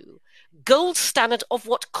 aspired to gold standard of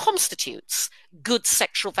what constitutes good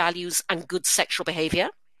sexual values and good sexual behavior.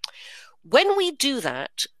 When we do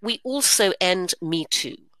that, we also end Me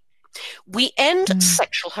Too. We end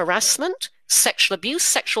sexual harassment, sexual abuse,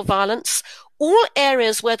 sexual violence, all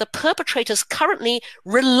areas where the perpetrators currently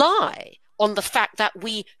rely on the fact that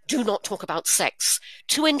we do not talk about sex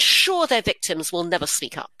to ensure their victims will never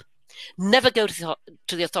speak up, never go to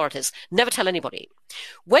the authorities, never tell anybody.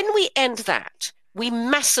 When we end that, we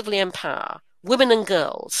massively empower women and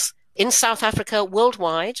girls in South Africa,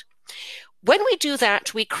 worldwide. When we do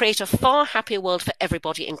that, we create a far happier world for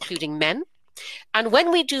everybody, including men. And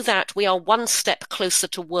when we do that, we are one step closer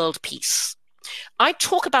to world peace. I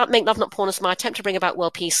talk about Make Love Not Porn as my attempt to bring about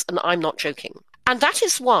world peace, and I'm not joking. And that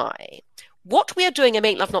is why what we are doing in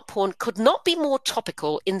Make Love Not Porn could not be more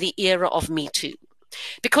topical in the era of Me Too.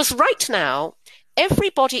 Because right now,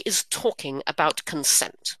 everybody is talking about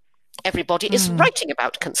consent. Everybody is writing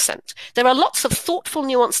about consent. There are lots of thoughtful,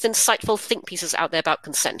 nuanced, insightful think pieces out there about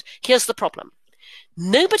consent. Here's the problem.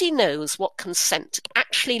 Nobody knows what consent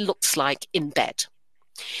actually looks like in bed.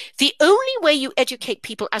 The only way you educate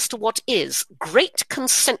people as to what is great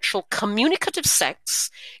consensual communicative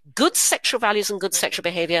sex, good sexual values and good sexual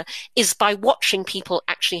behavior is by watching people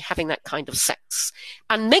actually having that kind of sex.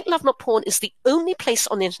 And Make Love Not Porn is the only place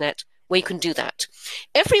on the internet where you can do that.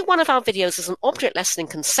 Every one of our videos is an object lesson in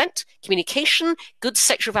consent, communication, good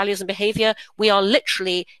sexual values and behavior. We are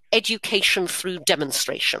literally education through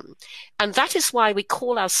demonstration. And that is why we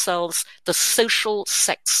call ourselves the social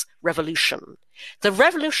sex revolution. The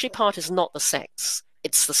revolutionary part is not the sex.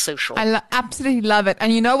 It's the social. I absolutely love it.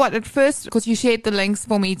 And you know what? At first, because you shared the links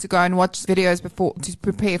for me to go and watch videos before to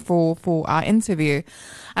prepare for our interview.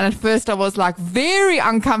 And at first I was like very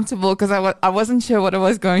uncomfortable because I wasn't sure what I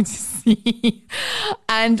was going to see.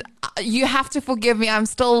 And you have to forgive me.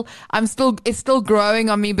 it's still growing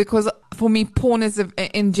on me because for me, porn is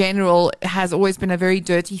in general has always been a very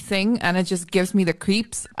dirty thing and it just gives me the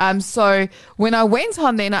creeps. So when I went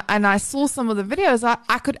on there and I saw some of the videos,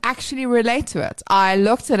 I could actually relate to it. I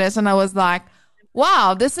looked at it and I was like,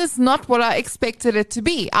 wow, this is not what I expected it to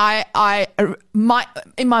be. In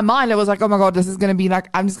my mind, I was like, oh my God, this is going to be like,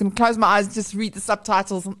 I'm just going to close my eyes, just read the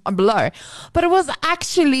subtitles below. But it was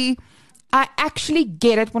actually, I actually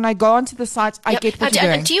get it when I go onto the site. I get what you're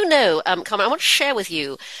doing. And do you know, Carmen, I want to share with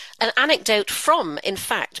you an anecdote from, in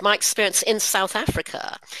fact, my experience in South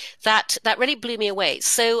Africa that really blew me away.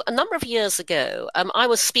 So a number of years ago, I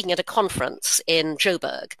was speaking at a conference in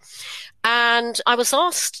Joburg. And I was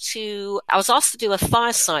asked to do a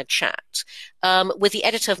fireside chat with the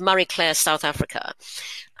editor of Marie Claire South Africa.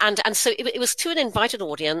 And so it was to an invited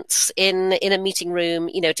audience in a meeting room,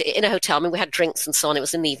 in a hotel. I mean, we had drinks and so on. It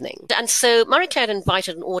was in the evening. And so Marie Claire had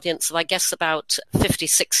invited an audience of, I guess, about 50,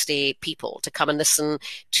 60 people to come and listen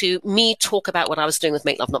to me talk about what I was doing with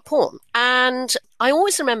Make Love Not Porn. And I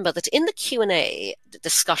always remember that in the Q&A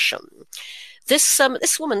discussion,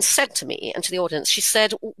 this woman said to me and to the audience, she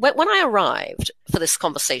said, when I arrived for this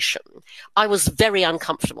conversation, I was very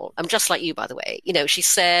uncomfortable. I'm just like you, by the way. She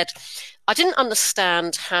said, I didn't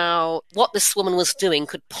understand how what this woman was doing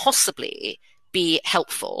could possibly be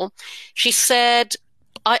helpful. She said,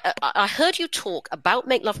 I heard you talk about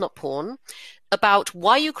Make Love Not Porn, about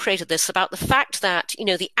why you created this, about the fact that,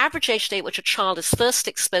 the average age date at which a child is first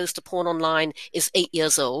exposed to porn online is 8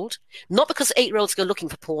 years old. Not because 8-year-olds go looking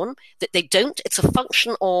for porn, that they don't. It's a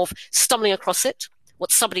function of stumbling across it,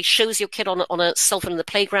 what somebody shows your kid on a cell phone in the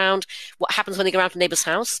playground, what happens when they go around to a neighbor's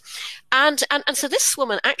house. And so this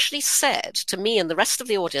woman actually said to me and the rest of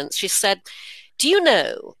the audience, she said, do you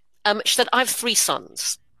know, she said, I have 3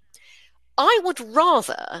 sons. I would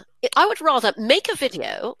rather make a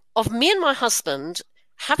video of me and my husband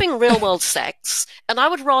having real world sex, and I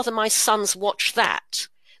would rather my sons watch that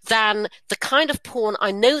than the kind of porn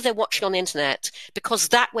I know they're watching on the internet, because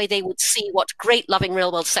that way they would see what great loving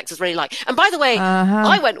real world sex is really like. And by the way,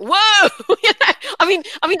 I went, whoa! I mean,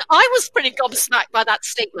 I was pretty gobsmacked by that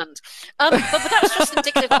statement. But that was just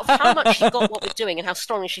indicative of how much she got what we're doing and how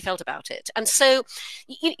strongly she felt about it. And so,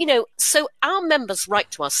 so our members write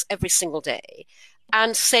to us every single day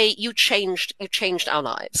and say, you changed our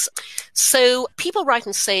lives. So people write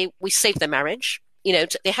and say, we saved their marriage.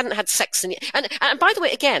 They hadn't had sex and by the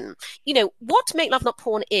way, again, what Make Love Not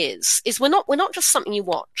Porn is we're not just something you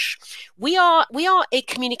watch. We are a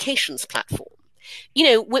communications platform.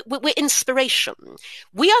 We're inspiration.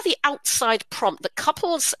 We are the outside prompt that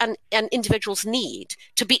couples and individuals need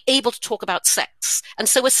to be able to talk about sex. And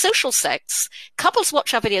so with social sex, couples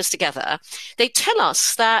watch our videos together. They tell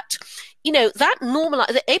us that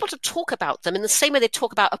they're able to talk about them in the same way they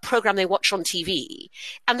talk about a program they watch on TV.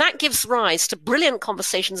 And that gives rise to brilliant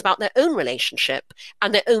conversations about their own relationship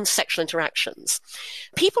and their own sexual interactions.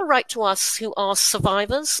 People write to us who are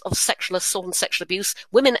survivors of sexual assault and sexual abuse,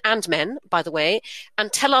 women and men, by the way,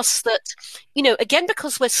 and tell us that, again,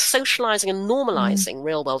 because we're socializing and normalizing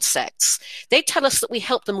real world sex, they tell us that we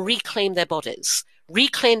help them reclaim their bodies,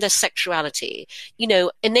 reclaim their sexuality,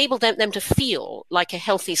 enable them to feel like a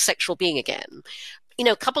healthy sexual being again.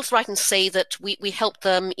 Couples write and say that we help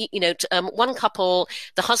them, one couple,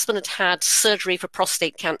 the husband had surgery for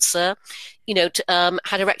prostate cancer,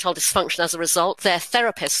 had erectile dysfunction as a result. Their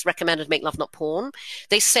therapist recommended Make Love Not Porn.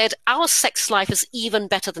 They said, our sex life is even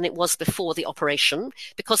better than it was before the operation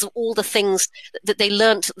because of all the things that they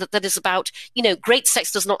learned that is about, great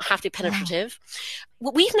sex does not have to be penetrative.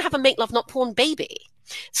 Wow. We even have a Make Love Not Porn baby.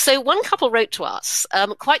 So one couple wrote to us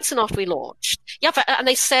quite soon after we launched. And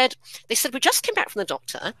they said, we just came back from the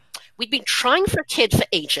doctor. We'd been trying for a kid for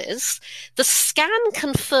ages. The scan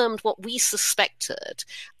confirmed what we suspected.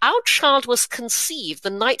 Our child was conceived the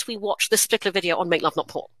night we watched this particular video on Make Love Not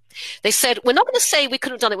Porn. They said, we're not going to say we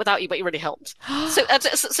could have done it without you, but you really helped. So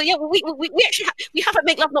yeah, we actually we have a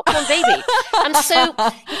Make Love Not Porn baby. And so,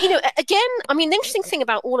 again, I mean, the interesting thing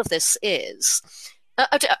about all of this is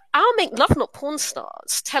our Make Love Not Porn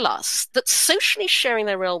stars tell us that socially sharing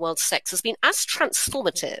their real world sex has been as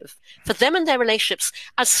transformative for them and their relationships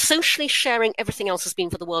as socially sharing everything else has been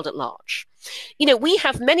for the world at large. We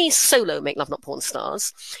have many solo Make Love Not Porn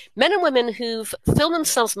stars, men and women who've filmed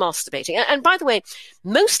themselves masturbating. And by the way,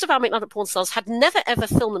 most of our Make Love Not Porn stars had never ever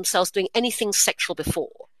filmed themselves doing anything sexual before.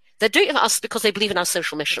 They're doing it for us because they believe in our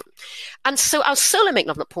social mission. And so our solo Make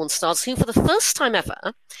Love Not Porn stars, who for the first time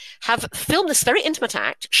ever have filmed this very intimate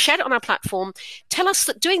act, shared it on our platform, tell us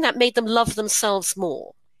that doing that made them love themselves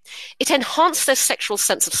more. It enhanced their sexual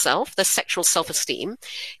sense of self, their sexual self-esteem.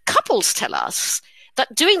 Couples tell us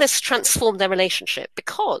that doing this transformed their relationship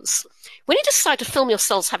because when you decide to film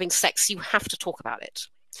yourselves having sex, you have to talk about it.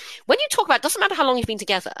 When you talk about it, doesn't matter how long you've been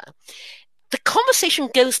together, the conversation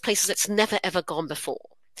goes places it's never, ever gone before.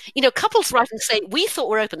 Couples write and say, we thought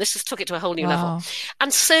we're open. This just took it to a whole new level.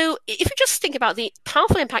 And so if you just think about the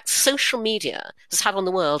powerful impact social media has had on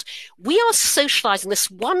the world, we are socializing this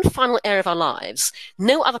one final area of our lives.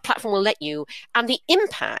 No other platform will let you. And the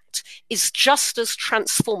impact is just as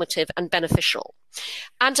transformative and beneficial.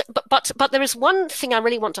 And but there is one thing I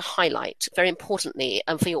really want to highlight very importantly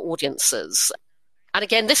for your audiences. And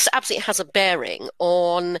again, this absolutely has a bearing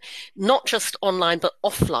on not just online, but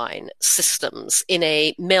offline systems in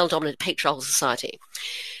a male-dominated patriarchal society.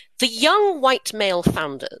 The young white male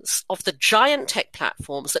founders of the giant tech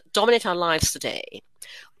platforms that dominate our lives today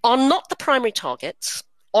are not the primary targets,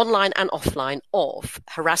 online and offline, of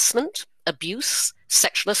harassment, abuse,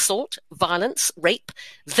 sexual assault, violence, rape.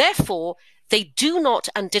 Therefore, they do not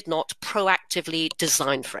and did not proactively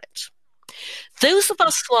design for it. Those of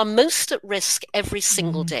us who are most at risk every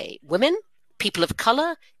single day, women, people of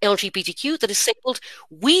color, LGBTQ, the disabled,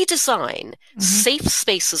 we design safe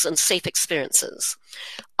spaces and safe experiences.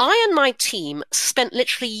 I and my team spent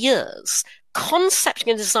literally years concepting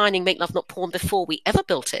and designing Make Love Not Porn before we ever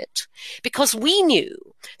built it, because we knew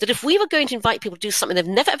that if we were going to invite people to do something they've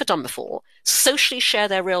never ever done before, socially share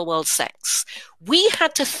their real world sex, we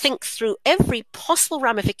had to think through every possible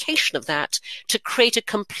ramification of that to create a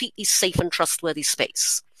completely safe and trustworthy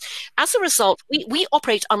space. As a result, we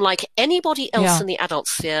operate unlike anybody else in the adult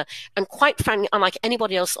sphere, and quite frankly, unlike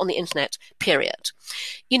anybody else on the internet, period.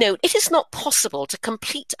 It is not possible to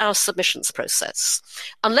complete our submissions process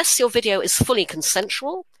unless your video is fully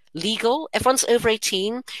consensual, legal, everyone's over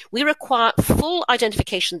 18. We require full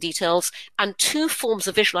identification details and 2 forms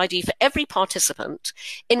of visual ID for every participant,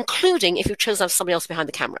 including if you've chosen to have somebody else behind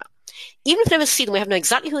the camera. Even if we've never seen them, we have to know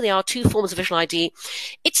exactly who they are, 2 forms of visual ID.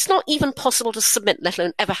 It's not even possible to submit, let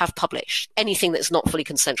alone ever have published, anything that's not fully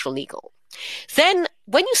consensual legal. Then,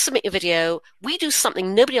 when you submit your video, we do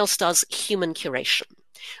something nobody else does, human curation.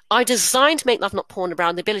 I designed Make Love Not Porn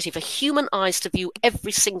around the ability for human eyes to view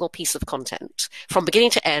every single piece of content from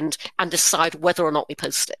beginning to end and decide whether or not we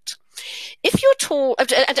post it. If you're tall,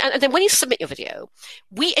 and then when you submit your video,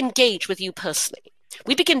 we engage with you personally.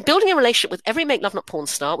 We begin building a relationship with every Make Love Not Porn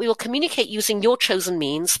star. We will communicate using your chosen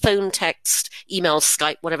means, phone, text, email,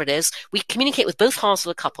 Skype, whatever it is. We communicate with both halves of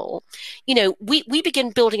the couple. We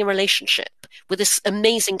begin building a relationship with this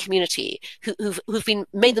amazing community who've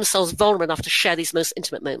made themselves vulnerable enough to share these most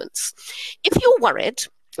intimate moments. If you're worried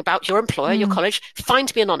about your employer, your college, fine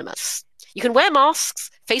to be anonymous. You can wear masks,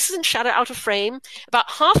 faces in shadow, out of frame. About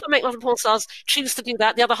half of Make Love Not Porn stars choose to do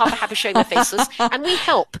that. The other half are happy showing their faces. And we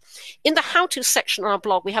help. In the how-to section on our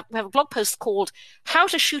blog, we have a blog post called How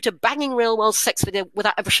to Shoot a Banging Real-World Sex Video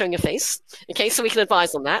Without Ever Showing Your Face. Okay, so we can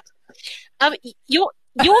advise on that. Your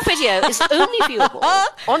video is only viewable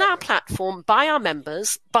on our platform by our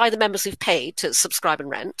members, by the members who've paid to subscribe and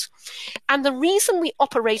rent. And the reason we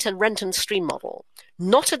operate a rent and stream model,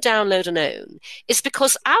 not a download and own, is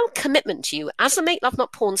because our commitment to you as a Make Love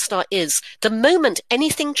Not Porn star is the moment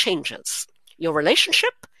anything changes, your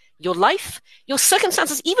relationship, your life, your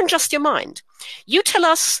circumstances, even just your mind, you tell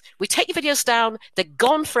us, we take your videos down, they're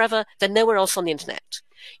gone forever, they're nowhere else on the internet.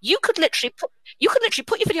 You could literally put your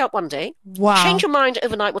video up one day, change your mind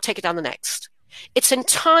overnight, we'll take it down the next. It's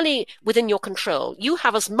entirely within your control. You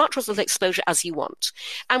have as much of exposure as you want.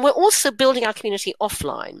 And we're also building our community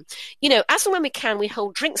offline. As and when we can, we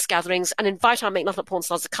hold drinks gatherings and invite our Make Love Not Porn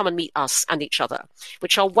stars to come and meet us and each other,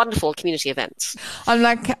 which are wonderful community events. I'm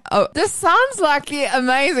like, this sounds like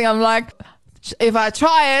amazing. I'm like, if I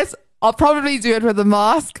try it, I'll probably do it with a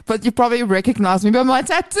mask, but you probably recognize me by my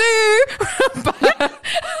tattoo.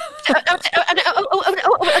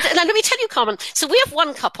 Now, let me tell you, Carmen. So we have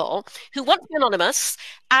one couple who want to be anonymous,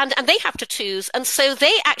 and they have tattoos, and so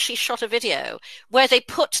they actually shot a video where they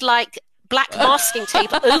put like black masking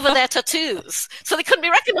tape over their tattoos, so they couldn't be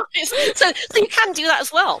recognized. So you can do that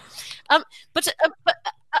as well.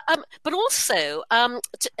 But also,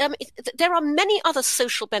 there are many other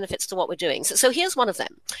social benefits to what we're doing. So here's one of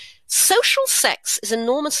them. Social sex is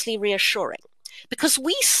enormously reassuring because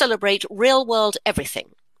we celebrate real-world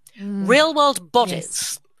everything. Real-world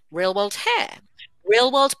bodies, real-world hair,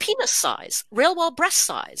 real-world penis size, real-world breast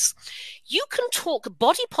size. You can talk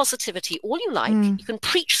body positivity all you like. You can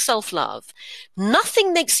preach self-love.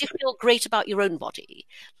 Nothing makes you feel great about your own body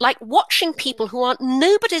like watching people who aren't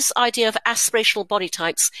nobody's idea of aspirational body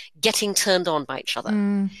types getting turned on by each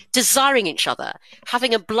other, desiring each other,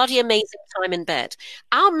 having a bloody amazing time in bed.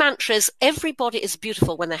 Our mantra is everybody is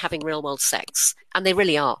beautiful when they're having real-world sex, and they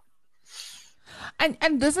really are.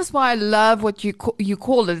 And this is why I love what you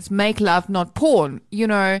call it. It's make love, not porn. You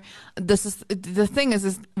know, this is the thing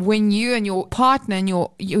is when you and your partner and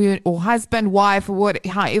your or husband, wife, or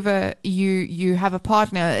however you have a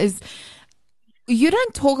partner, is you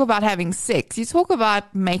don't talk about having sex. You talk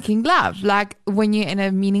about making love, like when you're in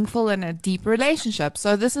a meaningful and a deep relationship.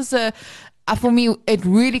 So this is for me, it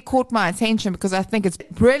really caught my attention because I think it's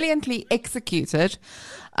brilliantly executed.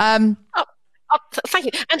 Thank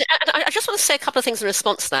you. And I just want to say a couple of things in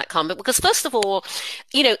response to that, Carmen, because first of all,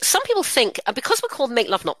 you know, some people think, because we're called Make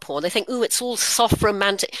Love Not Porn, they think, ooh, it's all soft,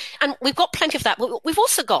 romantic. And we've got plenty of that. We've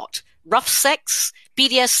also got rough sex,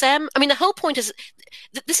 BDSM. I mean, the whole point is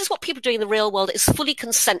this is what people do in the real world is fully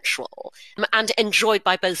consensual and enjoyed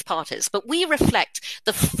by both parties. But we reflect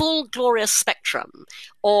the full glorious spectrum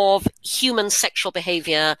of human sexual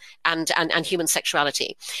behavior and human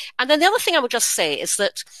sexuality. And then the other thing I would just say is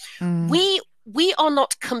that we are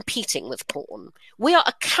not competing with porn. We are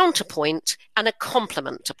a counterpoint and a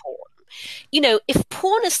complement to porn. You know, if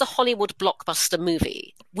porn is the Hollywood blockbuster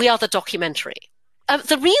movie, we are the documentary.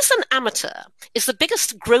 The reason amateur is the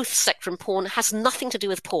biggest growth sector in porn has nothing to do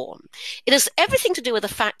with porn. It has everything to do with the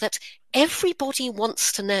fact that everybody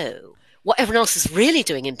wants to know what everyone else is really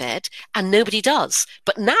doing in bed, and nobody does.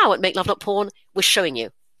 But now at Make Love Not Porn, we're showing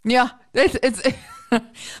you. Yeah, it's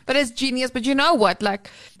but it's genius. But you know what? Like,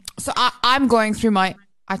 so I'm going through I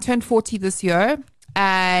turned 40 this year,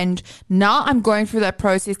 and now I'm going through that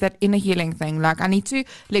process, that inner healing thing. Like, I need to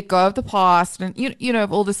let go of the past and, you know,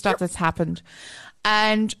 of all the stuff that's happened.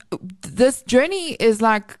 And this journey is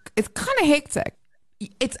like, it's kind of hectic.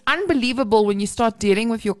 It's unbelievable when you start dealing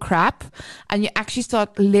with your crap and you actually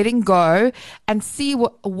start letting go and see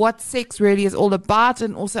what sex really is all about,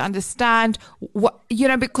 and also understand what, you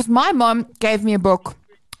know, because my mom gave me a book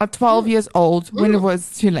at 12 years old when it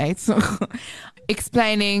was too late,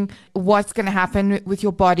 explaining what's going to happen with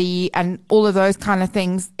your body and all of those kind of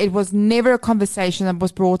things. It was never a conversation that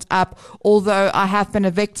was brought up, although I have been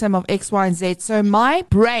a victim of X, Y, and Z. So my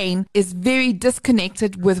brain is very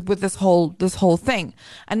disconnected with this whole thing.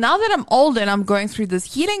 And now that I'm older and I'm going through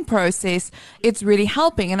this healing process, it's really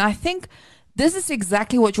helping. And I think this is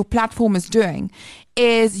exactly what your platform is doing,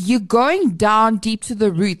 is you going down deep to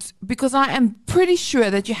the roots, because I am pretty sure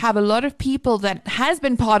that you have a lot of people that has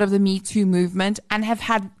been part of the Me Too movement and have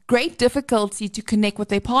had great difficulty to connect with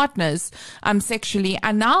their partners sexually,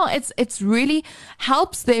 and now it's really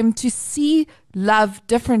helps them to see love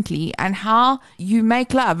differently and how you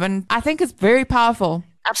make love, and I think it's very powerful.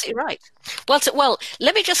 Absolutely right. Well,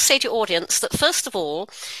 let me just say to your audience that first of all,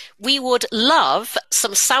 we would love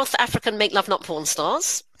some South African Make Love Not Porn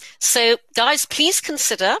stars. So, guys, please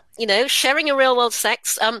consider, you know, sharing your real world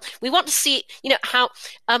sex. We want to see, you know, how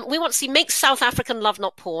we want to see Make South African Love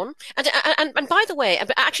Not Porn. And by the way,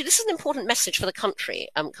 actually, this is an important message for the country,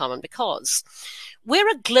 Carmen, because we're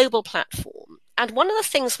a global platform. And one of the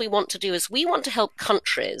things we want to do is we want to help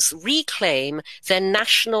countries reclaim their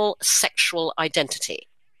national sexual identity.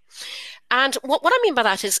 And what I mean by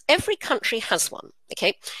that is every country has one,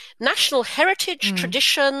 okay? National heritage,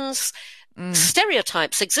 traditions,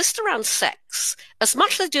 stereotypes exist around sex as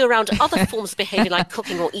much as they do around other forms of behavior like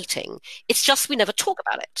cooking or eating. It's just we never talk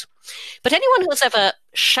about it. But anyone who has ever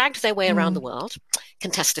shagged their way around the world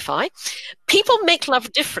can testify. People make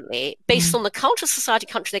love differently based on the culture, society,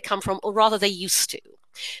 country they come from, or rather they used to,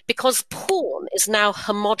 because porn is now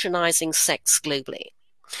homogenizing sex globally.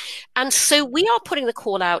 And so we are putting the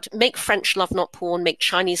call out, make French love not porn, make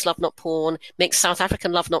Chinese love not porn, make South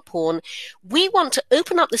African love not porn. We want to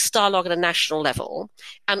open up this dialogue at a national level.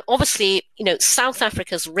 And obviously, South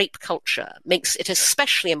Africa's rape culture makes it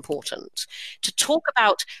especially important to talk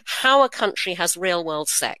about how a country has real world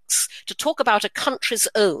sex, to talk about a country's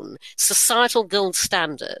own societal gold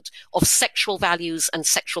standard of sexual values and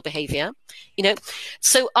sexual behavior.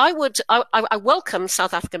 So I welcome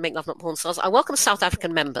South African Make Love Not Porn stars. I welcome South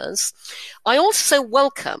African members. I also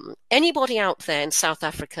welcome anybody out there in South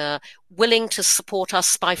Africa willing to support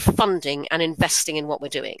us by funding and investing in what we're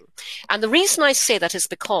doing. And the reason I say that is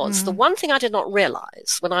because the one thing I did not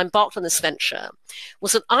realize when I embarked on this venture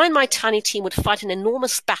was that I and my tiny team would fight an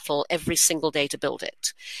enormous battle every single day to build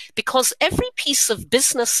it. Because every piece of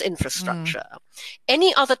business infrastructure,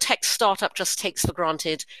 any other tech startup just takes for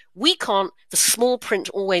granted, we can't, the small print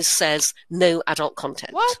always says no adult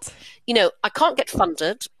content. What? I can't get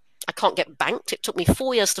funded. I can't get banked. It took me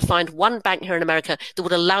 4 years to find one bank here in America that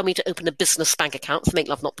would allow me to open a business bank account for Make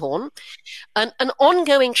Love Not Porn. An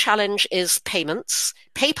ongoing challenge is payments.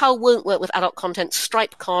 PayPal won't work with adult content.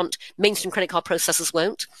 Stripe can't. Mainstream credit card processors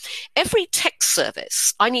won't. Every tech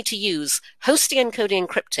service I need to use, hosting, encoding,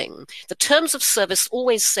 encrypting, the terms of service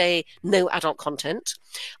always say no adult content.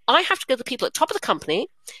 I have to go to the people at the top of the company,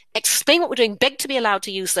 explain what we're doing, beg to be allowed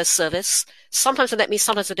to use their service. Sometimes they let me,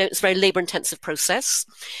 sometimes they don't. It's a very labor-intensive process.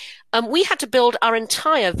 We had to build our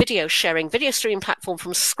entire video streaming platform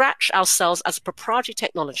from scratch ourselves as proprietary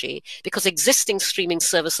technology because existing streaming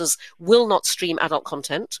services will not stream adult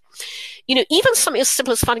content. Even something as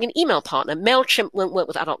simple as finding an email partner. MailChimp won't work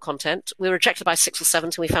with adult content. We were rejected by 6 or 7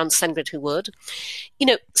 until we found SendGrid who would.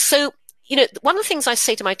 One of the things I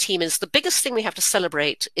say to my team is the biggest thing we have to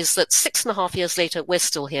celebrate is that 6.5 years later, we're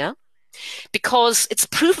still here. Because it's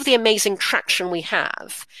proof of the amazing traction we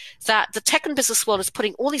have that the tech and business world is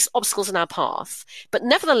putting all these obstacles in our path. But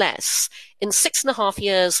nevertheless, in 6.5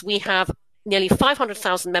 years, we have nearly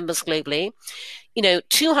 500,000 members globally,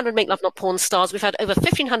 200 Make Love Not Porn stars. We've had over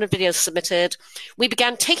 1,500 videos submitted. We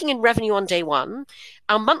began taking in revenue on day one.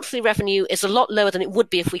 Our monthly revenue is a lot lower than it would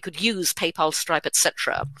be if we could use PayPal, Stripe,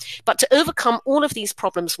 etc. But to overcome all of these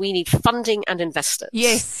problems, we need funding and investors.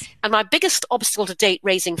 Yes. And my biggest obstacle to date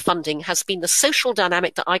raising funding has been the social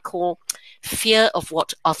dynamic that I call fear of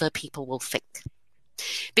what other people will think.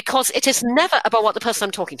 Because it is never about what the person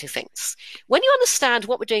I'm talking to thinks. When you understand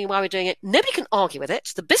what we're doing and why we're doing it, nobody can argue with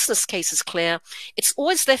it. The business case is clear. It's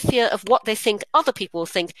always their fear of what they think other people will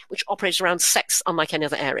think, which operates around sex unlike any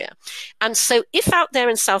other area. And so if out there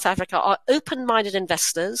in South Africa are open-minded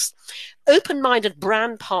investors, open-minded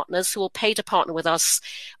brand partners who will pay to partner with us,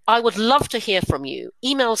 I would love to hear from you.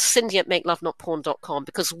 Email Cindy@MakeLoveNotPorn.com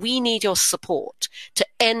because we need your support to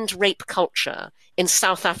end rape culture in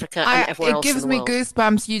South Africa and everywhere else in the world. It gives me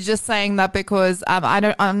goosebumps, you just saying that, because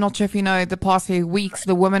I'm not sure if you know, the past few weeks,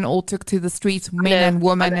 the women all took to the streets, men and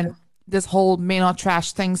women, and this whole men are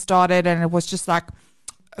trash thing started, and it was just like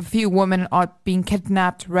a few women are being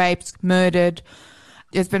kidnapped, raped, murdered.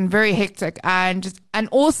 It's been very hectic, and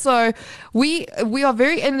also we are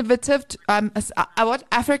very innovative. What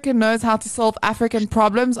Africa knows how to solve African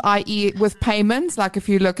problems, i.e., with payments. Like if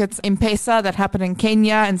you look at M-Pesa that happened in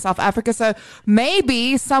Kenya and South Africa, so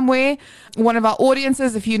maybe somewhere one of our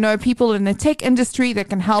audiences, if you know people in the tech industry that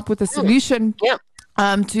can help with a solution.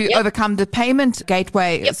 To overcome the payment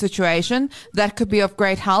gateway situation, that could be of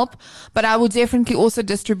great help. But I will definitely also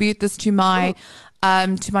distribute this to my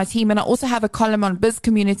team. And I also have a column on biz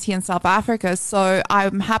community in South Africa. So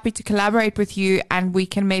I'm happy to collaborate with you, and we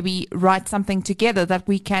can maybe write something together that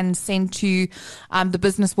we can send to the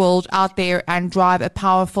business world out there and drive a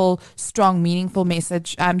powerful, strong, meaningful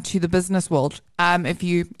message to the business world, if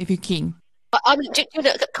you're keen.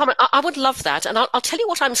 Comment. I would love that, and I'll tell you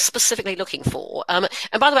what I'm specifically looking for. And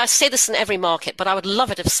by the way, I say this in every market, but I would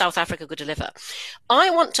love it if South Africa could deliver. I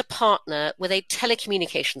want to partner with a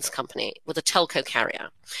telecommunications company, with a telco carrier.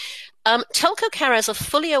 Telco carriers are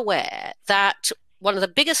fully aware that one of the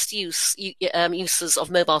biggest uses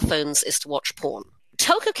of mobile phones is to watch porn.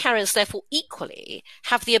 Telco carriers, therefore, equally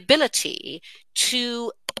have the ability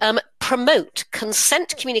to promote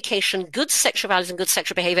consent communication, good sexual values and good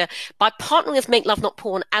sexual behavior by partnering with Make Love Not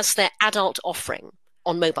Porn as their adult offering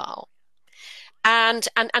on mobile. And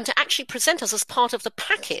to actually present us as part of the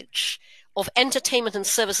package of entertainment and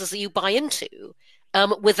services that you buy into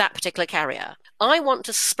with that particular carrier. I want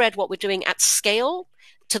to spread what we're doing at scale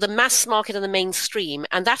to the mass market and the mainstream,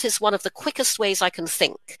 and that is one of the quickest ways I can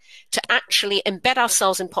think to actually embed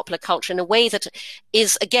ourselves in popular culture in a way that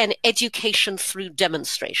is, again, education through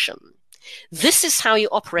demonstration. This is how you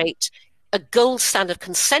operate a gold standard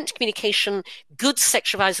consent communication, good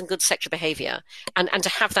sexual values and good sexual behavior, and to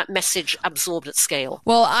have that message absorbed at scale.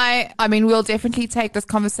 Well, I mean, we'll definitely take this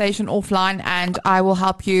conversation offline, and I will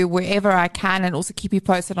help you wherever I can, and also keep you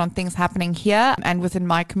posted on things happening here and within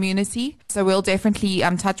my community. So we'll definitely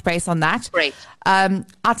touch base on that. Great.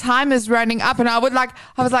 Our time is running up, and I was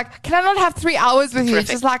like, can I not have 3 hours with you?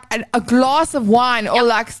 Terrific. Just like a glass of wine, or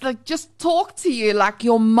like just talk to you. Like,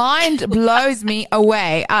 your mind blows me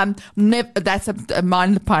away. That's a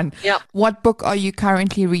mind pun. Yep. What book are you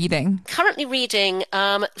currently reading? Currently reading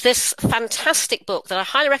this fantastic book that I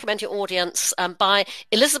highly recommend to your audience by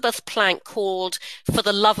Elizabeth Plank, called For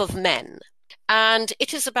the Love of Men. And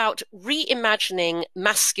it is about reimagining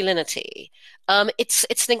masculinity.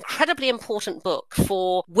 It's an incredibly important book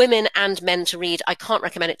for women and men to read. I can't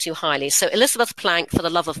recommend it too highly. So Elizabeth Plank, For the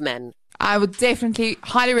Love of Men. I would definitely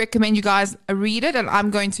highly recommend you guys read it, and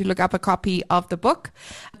I'm going to look up a copy of the book.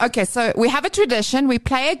 Okay, so we have a tradition. We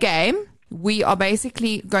play a game. We are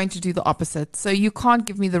basically going to do the opposite. So you can't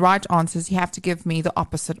give me the right answers. You have to give me the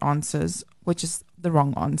opposite answers, which is the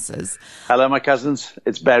wrong answers. Hello, my cousins.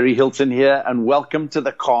 It's Barry Hilton here, and welcome to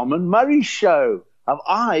the Carmen Murray Show. Have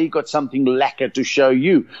I got something lekker to show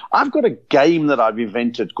you? I've got a game that I've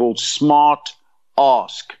invented called Smart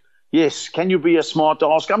Ask. Yes, can you be a smart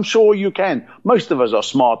ask? I'm sure you can. Most of us are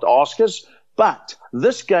smart askers, but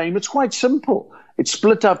this game, it's quite simple. It's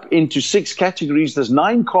split up into 6 categories. There's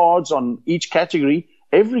 9 cards on each category.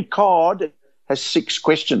 Every card has 6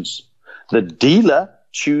 questions. The dealer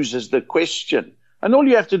chooses the question, and all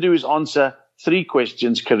you have to do is answer 3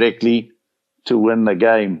 questions correctly to win the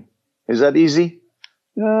game. Is that easy?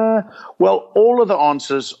 Well, all of the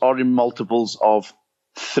answers are in multiples of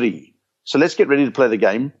 3. So let's get ready to play the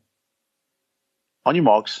game. On your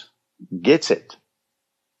marks, get set,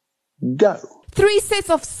 go. 3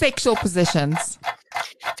 sets of sexual positions.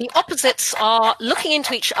 The opposites are looking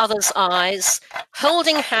into each other's eyes,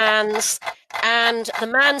 holding hands, and the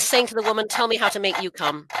man saying to the woman, "Tell me how to make you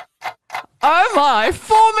come." Oh my,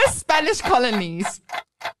 former Spanish colonies.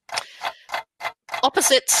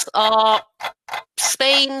 Opposites are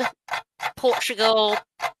Spain, Portugal,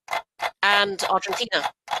 and Argentina.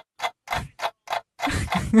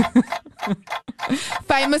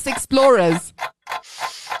 Famous explorers.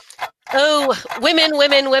 Oh, women,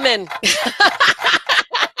 women, women.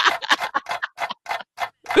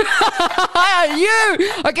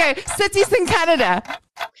 You. Okay, cities in Canada.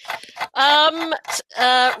 Rome,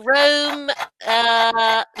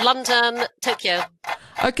 London, Tokyo.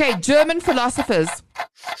 Okay, German philosophers.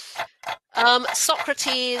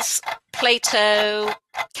 Socrates, Plato,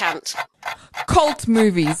 Kant. Cult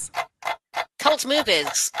movies. Cult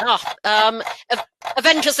movies.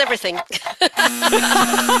 Avengers everything.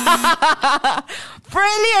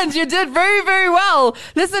 Brilliant. You did very, very well.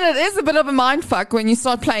 Listen, it is a bit of a mind fuck when you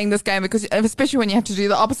start playing this game, because especially when you have to do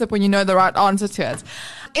the opposite when you know the right answer to it.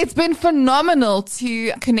 It's been phenomenal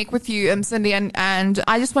to connect with you, Cindy, and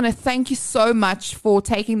I just want to thank you so much for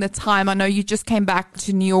taking the time. I know you just came back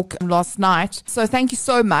to New York last night, so thank you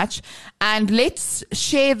so much. And let's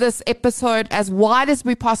share this episode as wide as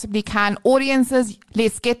we possibly can. Audiences,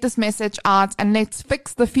 let's get this message out, and let's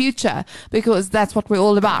fix the future, because that's what we're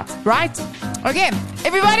all about, right? Okay,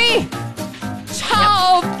 everybody,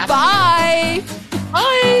 ciao, bye.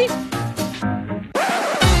 Bye.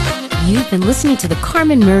 You've been listening to The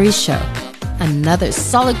Carmen Murray Show, another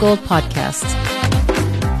solid gold podcast.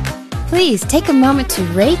 Please take a moment to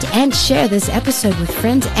rate and share this episode with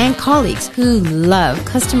friends and colleagues who love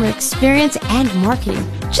customer experience and marketing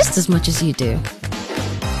just as much as you do.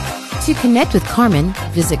 To connect with Carmen,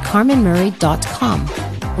 visit carmenmurray.com,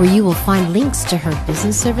 where you will find links to her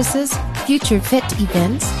business services, future fit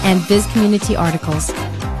events, and Biz community articles.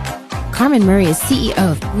 Carmen Murray is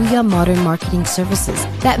CEO of Booyah Modern Marketing Services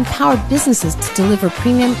that empower businesses to deliver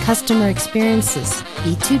premium customer experiences,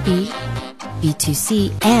 B2B,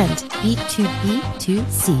 B2C, and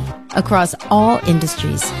B2B2C across all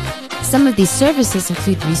industries. Some of these services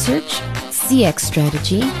include research, CX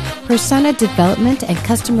strategy, persona development and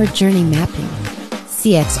customer journey mapping,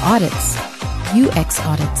 CX audits, UX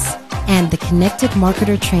audits, and the connected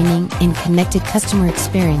marketer training in connected customer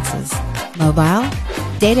experiences, mobile,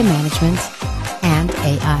 data management, and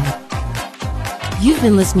AI. You've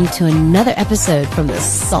been listening to another episode from the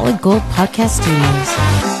Solid Gold Podcast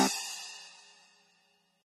Studios.